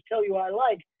I always tell you I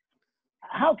like.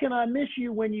 How can I miss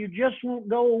you when you just won't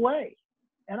go away?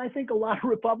 And I think a lot of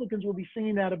Republicans will be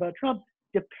singing that about Trump,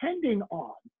 depending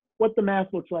on what the math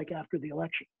looks like after the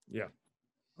election. Yeah.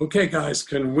 Okay, guys,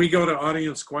 can we go to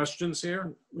audience questions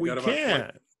here? We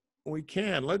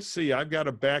can. Let's see. I've got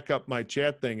to back up my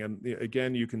chat thing. And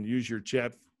again, you can use your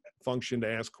chat function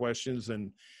to ask questions.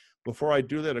 And before I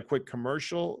do that, a quick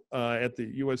commercial. At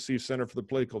the USC Center for the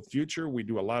Political Future, we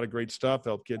do a lot of great stuff,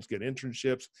 help kids get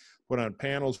internships, put on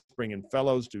panels, bring in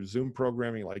fellows, do Zoom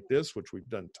programming like this, which we've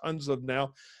done tons of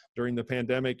now during the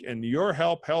pandemic, and your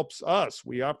help helps us.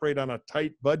 We operate on a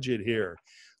tight budget here.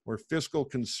 We're fiscal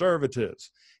conservatives.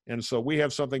 And so we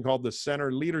have something called the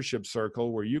Center Leadership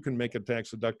Circle, where you can make a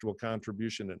tax-deductible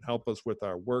contribution and help us with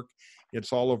our work.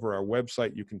 It's all over our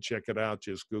website. You can check it out.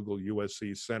 Just Google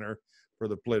USC Center for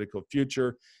the Political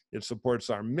Future. It supports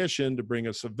our mission to bring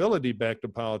a civility back to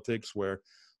politics, where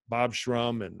Bob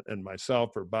Shrum and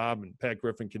myself, or Bob and Pat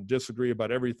Griffin, can disagree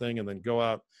about everything and then go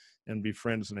out and be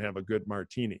friends and have a good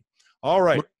martini. All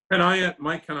right.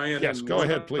 Mike, can I add yes, go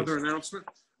ahead, please. Another announcement?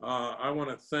 I want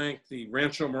to thank the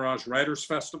Rancho Mirage Writers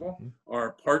Festival,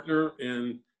 our partner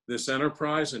in this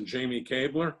enterprise, and Jamie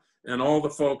Kabler, and all the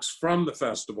folks from the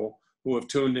festival who have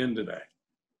tuned in today.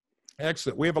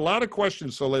 Excellent. We have a lot of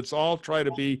questions, so let's all try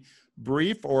to be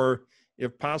brief, or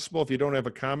if possible, if you don't have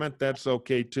a comment, that's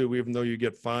okay too, even though you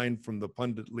get fined from the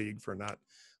Pundit League for not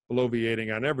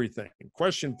bloviating on everything.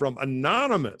 Question from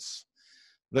Anonymous.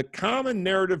 The common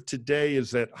narrative today is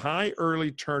that high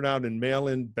early turnout in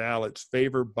mail-in ballots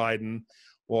favor Biden,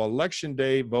 while election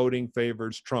day voting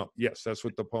favors Trump. Yes, that's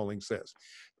what the polling says.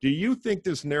 Do you think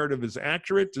this narrative is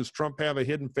accurate? Does Trump have a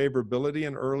hidden favorability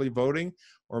in early voting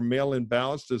or mail-in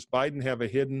ballots? Does Biden have a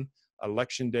hidden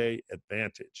election day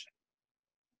advantage?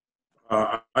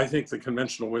 I think the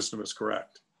conventional wisdom is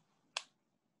correct.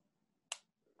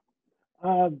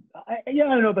 I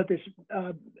don't know about this.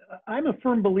 I'm a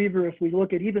firm believer, if we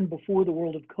look at even before the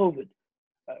world of COVID,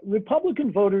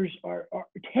 Republican voters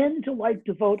tend to like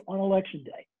to vote on election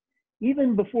day.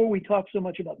 Even before we talk so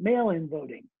much about mail-in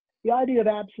voting, the idea of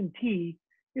absentee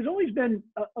has always been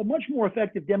a much more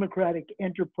effective Democratic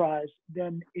enterprise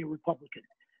than a Republican.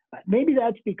 Maybe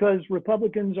that's because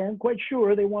Republicans aren't quite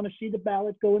sure. They want to see the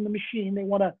ballot go in the machine. They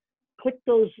want to click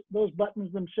those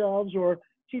buttons themselves, or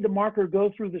see the marker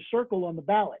go through the circle on the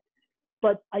ballot.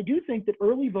 But I do think that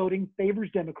early voting favors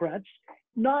Democrats,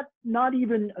 not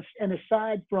even an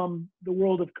aside from the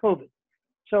world of COVID.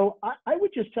 So I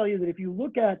would just tell you that if you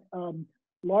look at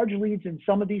large leads in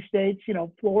some of these states,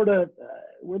 Florida,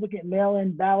 we're looking at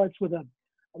mail-in ballots with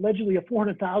allegedly a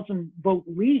 400,000 vote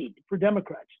lead for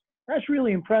Democrats. That's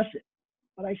really impressive.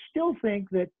 But I still think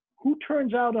that who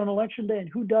turns out on election day and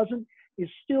who doesn't is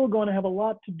still going to have a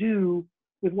lot to do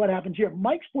with what happens here.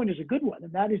 Mike's point is a good one,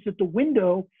 and that is that the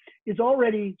window is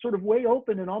already sort of way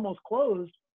open and almost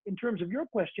closed in terms of your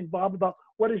question, Bob, about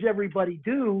what does everybody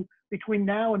do between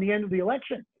now and the end of the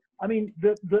election. I mean,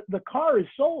 the car is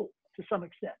sold to some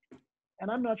extent.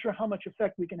 and I'm not sure how much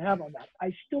effect we can have on that.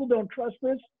 I still don't trust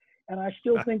this, and I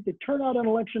still think the turnout on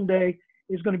Election Day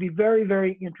is going to be very,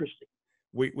 very interesting.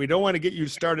 We don't want to get you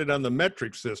started on the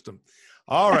metric system.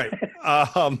 All right.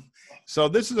 So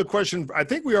this is a question, I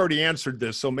think we already answered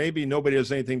this, so maybe nobody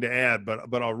has anything to add,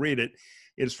 but I'll read it.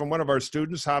 It's from one of our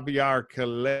students, Javier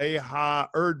Kaleha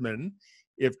Erdman.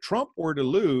 If Trump were to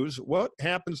lose, what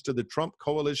happens to the Trump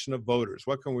coalition of voters?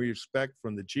 What can we expect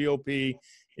from the GOP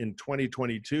in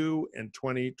 2022 and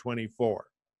 2024?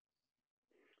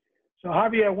 So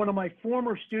Javier, one of my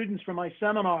former students from my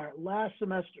seminar last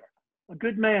semester, a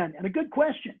good man and a good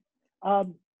question.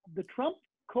 The Trump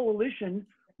coalition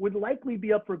would likely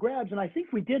be up for grabs, and I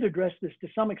think we did address this to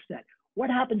some extent. What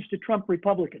happens to Trump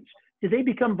Republicans? Do they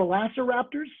become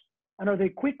velociraptors, and are they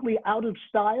quickly out of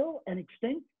style and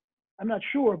extinct? I'm not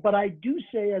sure, but I do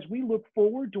say as we look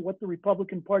forward to what the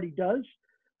Republican Party does,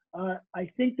 I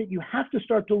think that you have to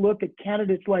start to look at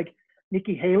candidates like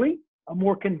Nikki Haley, a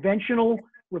more conventional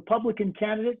Republican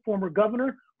candidate, former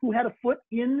governor, who had a foot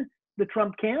in the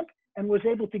Trump camp and was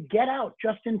able to get out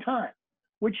just in time,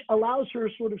 which allows her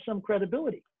sort of some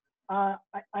credibility. I'm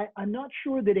not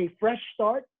sure that a fresh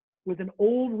start with an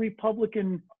old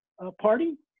Republican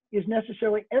party is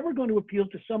necessarily ever going to appeal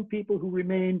to some people who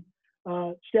remain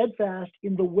steadfast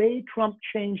in the way Trump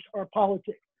changed our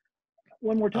politics.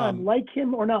 One more time, like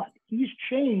him or not, he's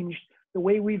changed the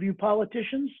way we view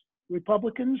politicians,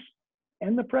 Republicans,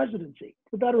 and the presidency,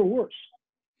 for better or worse.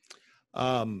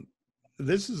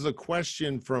 This is a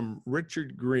question from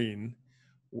Richard Green.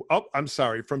 Oh, I'm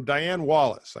sorry, from Diane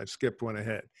Wallace. I skipped one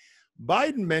ahead.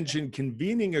 Biden mentioned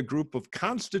convening a group of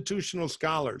constitutional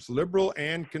scholars, liberal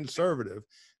and conservative,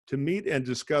 to meet and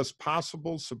discuss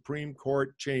possible Supreme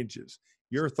Court changes.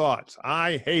 Your thoughts?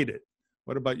 I hate it.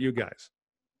 What about you guys?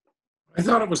 I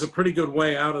thought it was a pretty good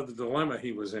way out of the dilemma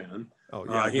he was in. Oh,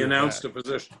 yeah, he announced a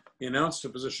position. He announced a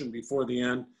position before the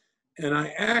end, and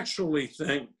I actually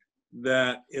think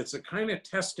that it's a kind of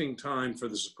testing time for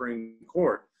the Supreme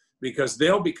Court, because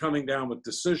they'll be coming down with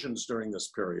decisions during this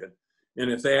period. And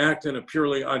if they act in a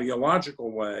purely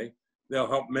ideological way, they'll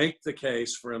help make the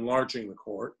case for enlarging the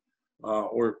court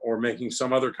or making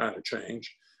some other kind of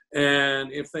change.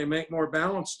 And if they make more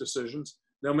balanced decisions,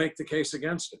 they'll make the case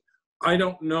against it. I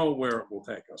don't know where it will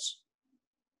take us.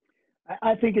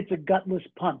 I think it's a gutless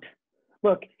punt.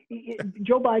 Look,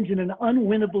 Joe Biden's in an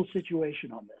unwinnable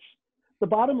situation on this. The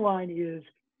bottom line is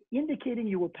indicating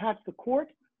you will pack the court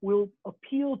will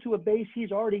appeal to a base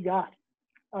he's already got.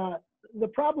 The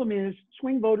problem is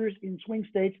swing voters in swing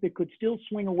states that could still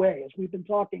swing away, as we've been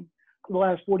talking for the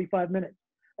last 45 minutes.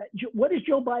 What is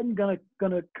Joe Biden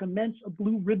gonna commence a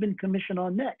blue ribbon commission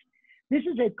on next? This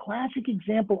is a classic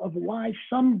example of why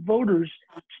some voters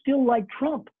still like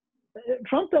Trump.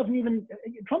 Trump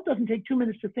doesn't take 2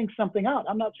 minutes to think something out.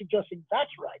 I'm not suggesting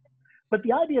that's right. But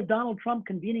the idea of Donald Trump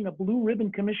convening a blue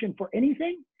ribbon commission for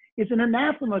anything is an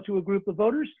anathema to a group of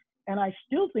voters. And I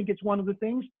still think it's one of the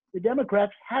things the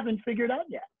Democrats haven't figured out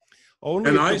yet.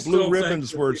 Only if the blue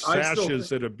ribbons were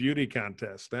sashes at a beauty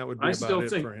contest. That would be about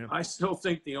it for him. I still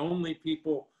think the only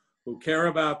people who care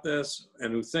about this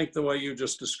and who think the way you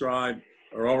just described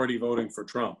are already voting for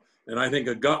Trump. And I think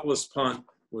a gutless punt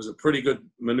was a pretty good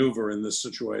maneuver in this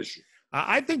situation.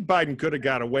 I think Biden could have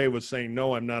got away with saying,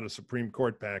 no, I'm not a Supreme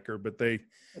Court packer, but they're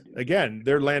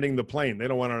landing the plane. They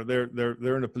don't want to,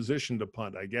 they're in a position to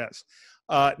punt, I guess.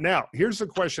 Now, here's the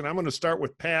question. I'm going to start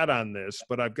with Pat on this,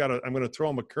 but I'm going to throw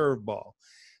him a curveball.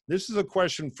 This is a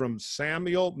question from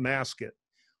Samuel Maskett.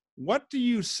 What do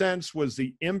you sense was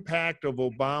the impact of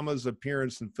Obama's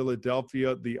appearance in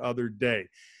Philadelphia the other day?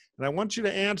 And I want you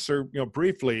to answer,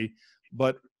 briefly,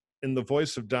 but in the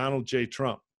voice of Donald J.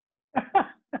 Trump.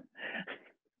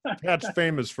 Pat's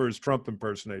famous for his Trump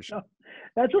impersonation.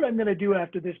 That's what I'm going to do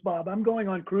after this, Bob. I'm going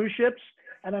on cruise ships,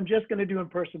 and I'm just going to do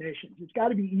impersonations. It's got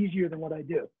to be easier than what I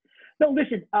do. No,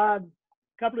 listen, a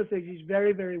couple of things. He's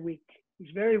very, very weak.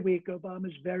 He's very weak.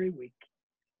 Obama's very weak.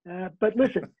 But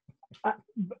listen,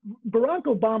 Barack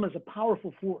Obama is a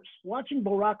powerful force. Watching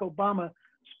Barack Obama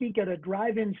speak at a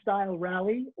drive-in style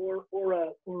rally or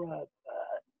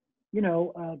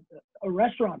a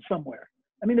restaurant somewhere.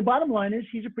 I mean, the bottom line is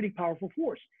he's a pretty powerful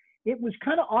force. It was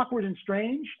kind of awkward and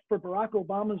strange for Barack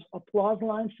Obama's applause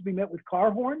lines to be met with car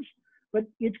horns, but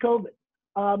it's COVID.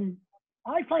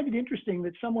 I find it interesting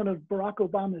that someone of Barack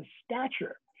Obama's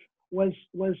stature was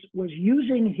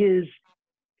using his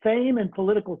fame and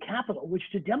political capital, which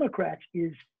to Democrats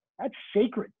that's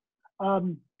sacred,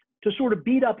 to sort of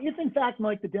beat up, if in fact,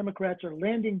 Mike, the Democrats are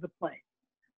landing the plane.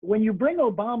 When you bring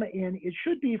Obama in, it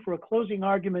should be for a closing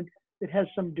argument that has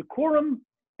some decorum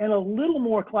and a little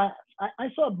more class. I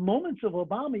saw moments of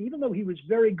Obama, even though he was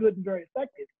very good and very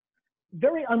effective,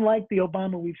 very unlike the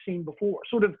Obama we've seen before,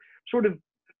 sort of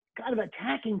kind of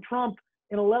attacking Trump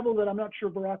in a level that I'm not sure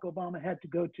Barack Obama had to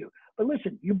go to. But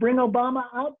listen, you bring Obama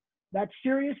out, that's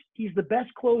serious. He's the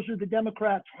best closer the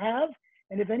Democrats have.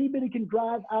 And if anybody can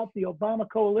drive out the Obama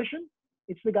coalition,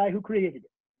 it's the guy who created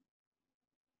it.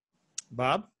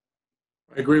 Bob?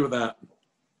 I agree with that.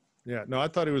 Yeah, no, I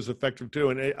thought he was effective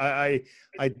too. And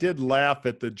I did laugh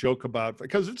at the joke about,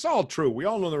 because it's all true. We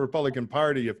all know the Republican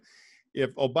Party,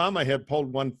 if Obama had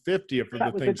pulled 150th for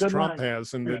the things Trump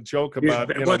has, and the joke about,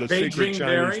 the secret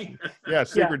Chinese,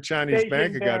 secret Chinese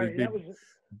bank account, he'd be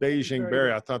Beijing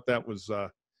Barry. I thought that was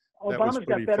Obama's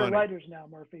got better funny. Writers now,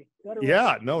 Murphy.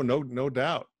 No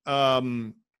doubt.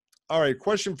 All right,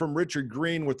 question from Richard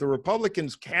Green. With the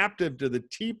Republicans captive to the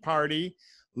Tea Party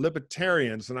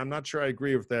libertarians, and I'm not sure I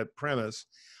agree with that premise,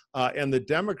 and the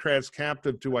Democrats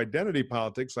captive to identity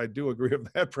politics, I do agree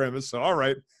with that premise. So, all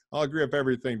right, I'll agree with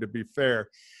everything to be fair.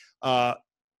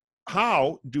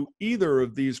 How do either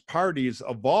of these parties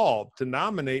evolve to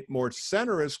nominate more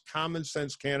centrist, common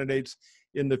sense candidates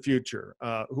in the future?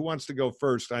 Who wants to go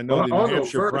first? I know the New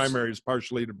Hampshire primary is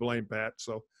partially to blame, Pat,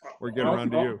 so we'll get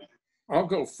around to you. I'll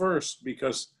go first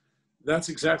because that's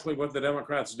exactly what the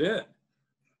Democrats did.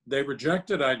 They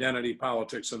rejected identity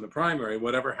politics in the primary,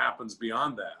 whatever happens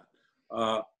beyond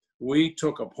that. We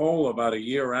took a poll about a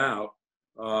year out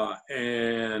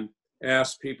and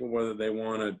asked people whether they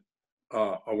wanted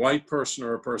a white person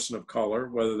or a person of color,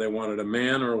 whether they wanted a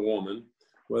man or a woman,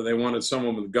 whether they wanted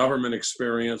someone with government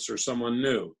experience or someone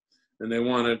new. And they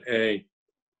wanted a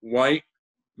white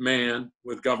man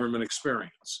with government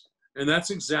experience. And that's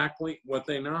exactly what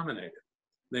they nominated.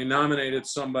 They nominated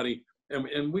somebody,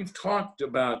 and we've talked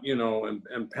about,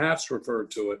 and Pat's referred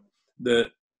to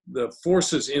it, the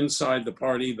forces inside the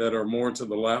party that are more to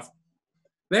the left,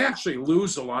 they actually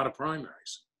lose a lot of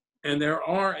primaries. And there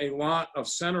are a lot of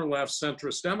center-left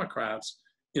centrist Democrats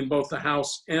in both the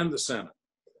House and the Senate.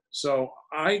 So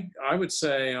I would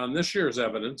say on this year's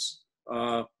evidence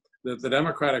that the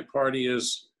Democratic Party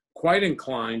is quite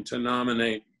inclined to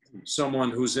nominate someone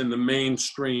who's in the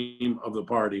mainstream of the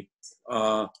party.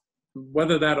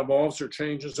 Whether that evolves or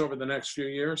changes over the next few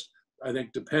years, I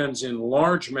think depends in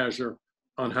large measure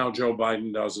on how Joe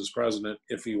Biden does as president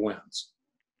if he wins.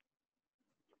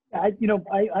 I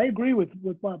agree with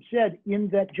what Bob said in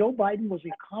that Joe Biden was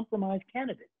a compromise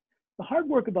candidate. The hard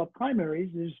work about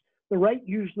primaries is the right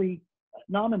usually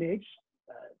nominates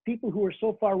people who are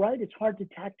so far right, it's hard to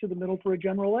tack to the middle for a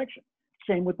general election.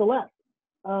 Same with the left.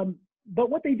 But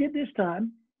what they did this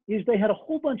time is they had a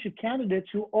whole bunch of candidates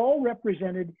who all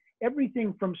represented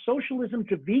everything from socialism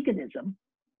to veganism,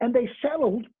 and they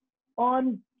settled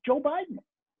on Joe Biden.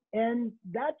 And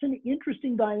that's an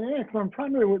interesting dynamic from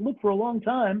primary where it looked for a long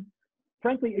time.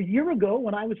 Frankly, a year ago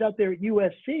when I was out there at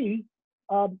USC,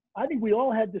 I think we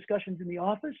all had discussions in the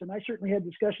office, and I certainly had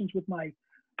discussions with my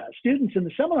students in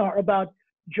the seminar about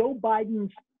Joe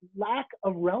Biden's lack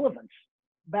of relevance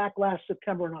back last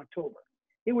September and October.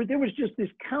 There was just this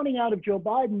counting out of Joe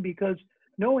Biden because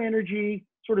no energy,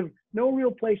 sort of no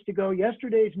real place to go,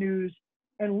 yesterday's news.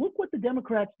 And look what the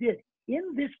Democrats did.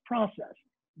 In this process,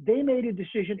 they made a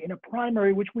decision in a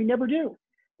primary, which we never do.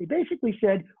 They basically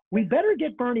said, we better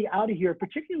get Bernie out of here,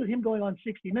 particularly with him going on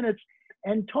 60 Minutes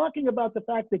and talking about the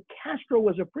fact that Castro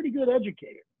was a pretty good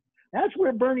educator. That's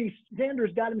where Bernie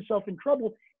Sanders got himself in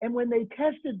trouble. And when they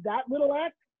tested that little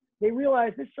act, they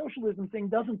realized this socialism thing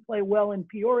doesn't play well in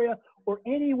Peoria or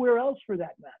anywhere else for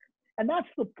that matter. And that's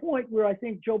the point where I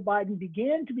think Joe Biden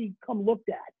began to become looked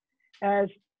at as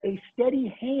a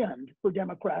steady hand for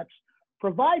Democrats,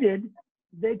 provided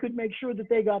they could make sure that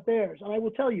they got theirs. And I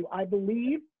will tell you, I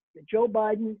believe that Joe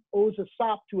Biden owes a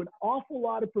sop to an awful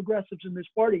lot of progressives in this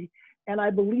party, and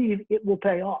I believe it will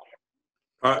pay off.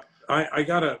 I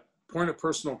got a point of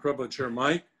personal privilege here,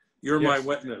 Mike. You're my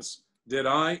witness. Did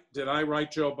I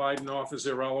write Joe Biden off as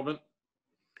irrelevant?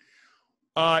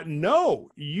 No,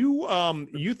 you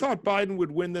thought Biden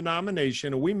would win the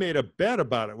nomination, and we made a bet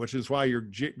about it, which is why you're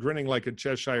grinning like a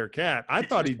Cheshire cat. I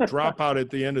thought he'd drop out at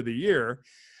the end of the year.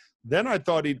 Then I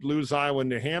thought he'd lose Iowa and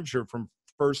New Hampshire from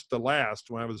first to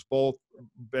last when I was both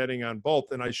betting on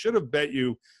both. And I should have bet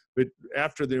you, but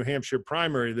after the New Hampshire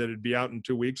primary, that it'd be out in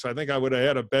 2 weeks. I think I would have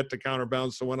had a bet to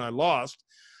counterbalance the one I lost.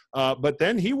 But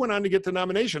then he went on to get the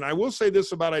nomination. I will say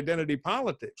this about identity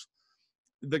politics.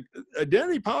 The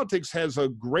identity politics has a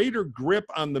greater grip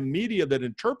on the media that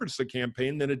interprets the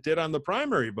campaign than it did on the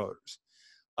primary voters.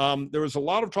 There was a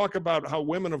lot of talk about how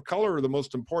women of color are the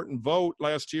most important vote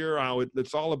last year, how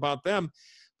it's all about them.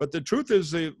 But the truth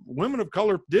is the women of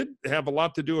color did have a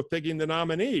lot to do with picking the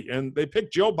nominee, and they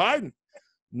picked Joe Biden,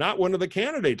 not one of the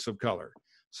candidates of color.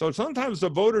 So sometimes the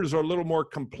voters are a little more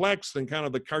complex than kind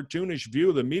of the cartoonish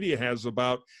view the media has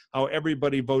about how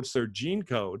everybody votes their gene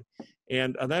code.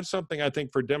 And that's something I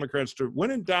think for Democrats to, when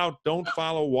in doubt, don't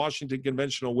follow Washington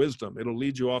conventional wisdom. It'll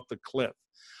lead you off the cliff.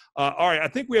 All right, I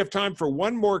think we have time for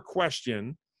one more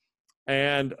question.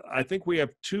 And I think we have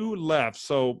two left,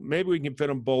 so maybe we can fit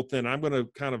them both in. I'm going to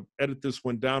kind of edit this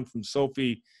one down from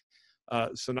Sophie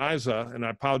Siniza, and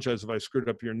I apologize if I screwed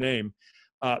up your name.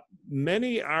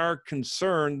 Many are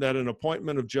concerned that an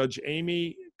appointment of Judge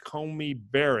Amy Coney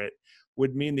Barrett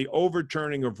would mean the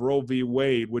overturning of Roe v.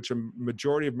 Wade, which a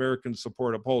majority of Americans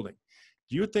support upholding.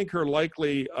 Do you think her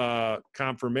likely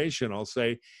confirmation, I'll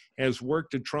say, has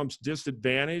worked to Trump's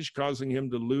disadvantage, causing him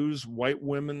to lose the white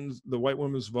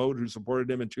women's vote who supported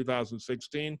him in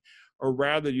 2016? Or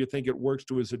rather, do you think it works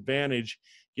to his advantage,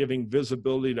 giving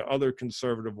visibility to other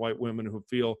conservative white women who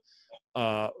feel,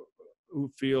 I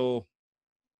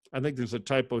think there's a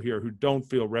typo here, who don't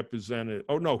feel represented,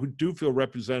 who do feel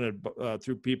represented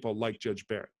through people like Judge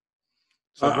Barrett?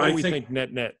 So what do we think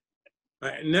net-net?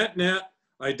 Net-net,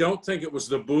 I don't think it was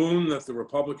the boon that the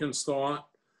Republicans thought.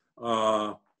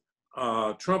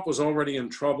 Trump was already in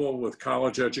trouble with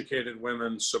college-educated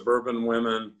women, suburban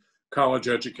women,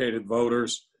 college-educated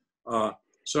voters.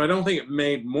 So I don't think it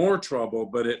made more trouble,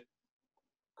 but it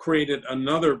created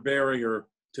another barrier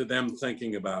to them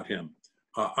thinking about him.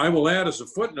 I will add as a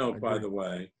footnote, by the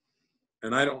way,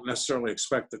 and I don't necessarily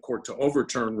expect the court to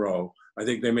overturn Roe. I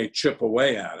think they may chip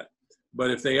away at it. But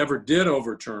if they ever did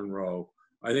overturn Roe,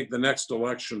 I think the next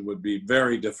election would be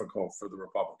very difficult for the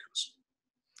Republicans.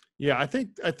 Yeah, I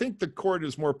think the court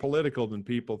is more political than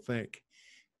people think.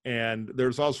 And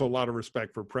there's also a lot of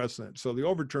respect for precedent. So the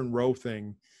overturn Roe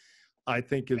thing, I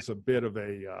think, is a bit of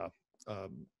a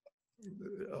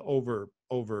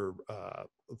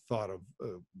thought of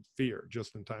fear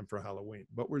just in time for Halloween.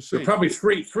 But we're seeing. There are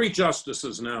probably three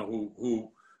justices now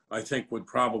who I think would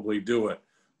probably do it.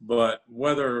 But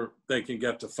whether they can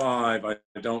get to five, I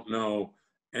don't know.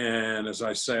 And as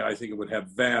I say, I think it would have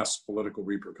vast political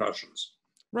repercussions.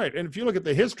 Right. And if you look at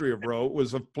the history of Roe, it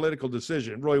was a political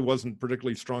decision. It really wasn't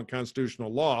particularly strong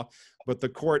constitutional law, but the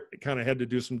court kind of had to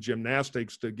do some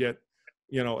gymnastics to get,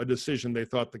 a decision they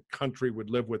thought the country would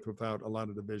live with without a lot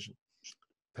of division.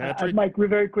 Patrick? Mike,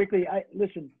 very quickly,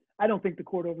 I don't think the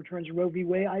court overturns Roe v.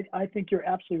 Wade. I think you're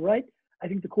absolutely right. I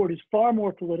think the court is far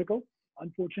more political,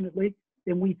 unfortunately,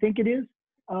 than we think it is.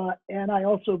 And I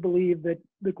also believe that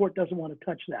the court doesn't want to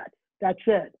touch that. That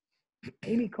said,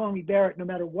 Amy Coney Barrett, no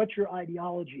matter what your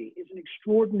ideology, is an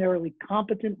extraordinarily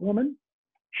competent woman.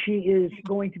 She is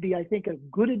going to be, I think, a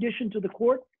good addition to the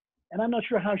court. And I'm not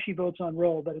sure how she votes on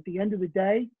Roe, but at the end of the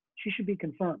day, she should be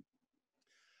confirmed.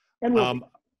 And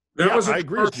That was a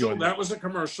commercial. That was a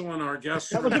commercial, and our guest.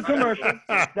 That was a commercial.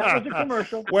 That was a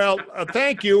commercial. Well,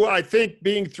 thank you. I think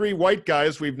being three white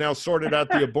guys, we've now sorted out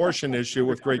the abortion issue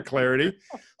with great clarity.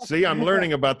 See, I'm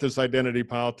learning about this identity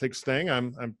politics thing.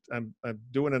 I'm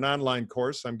doing an online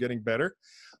course. I'm getting better.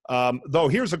 Though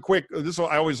here's a quick.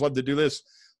 I always love to do this.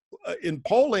 In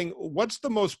polling, what's the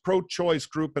most pro-choice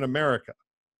group in America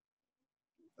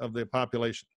of the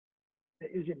population?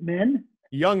 Is it men?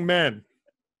 Young men.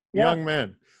 Yeah. Young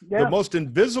men. Yeah. The most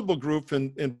invisible group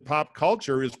in pop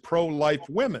culture is pro-life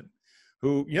women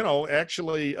who,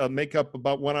 actually make up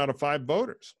about 1 out of 5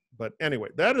 voters. But anyway,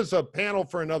 that is a panel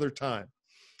for another time.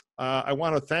 I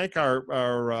want to thank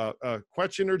our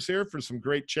questioners here for some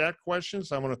great chat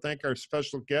questions. I want to thank our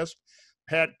special guest,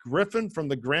 Pat Griffin from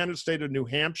the Granite State of New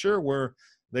Hampshire, where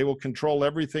they will control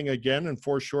everything again in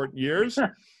 4 short years.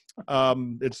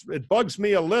 It bugs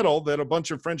me a little that a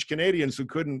bunch of French Canadians who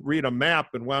couldn't read a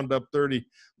map and wound up 30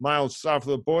 miles south of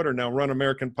the border now run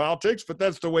American politics, but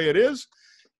that's the way it is.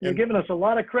 You're giving us a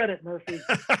lot of credit, Murphy.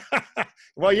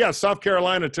 Well, yeah, South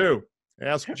Carolina too.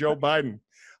 Ask Joe Biden.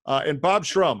 And Bob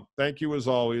Shrum, thank you as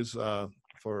always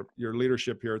for your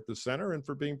leadership here at the center and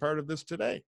for being part of this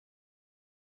today.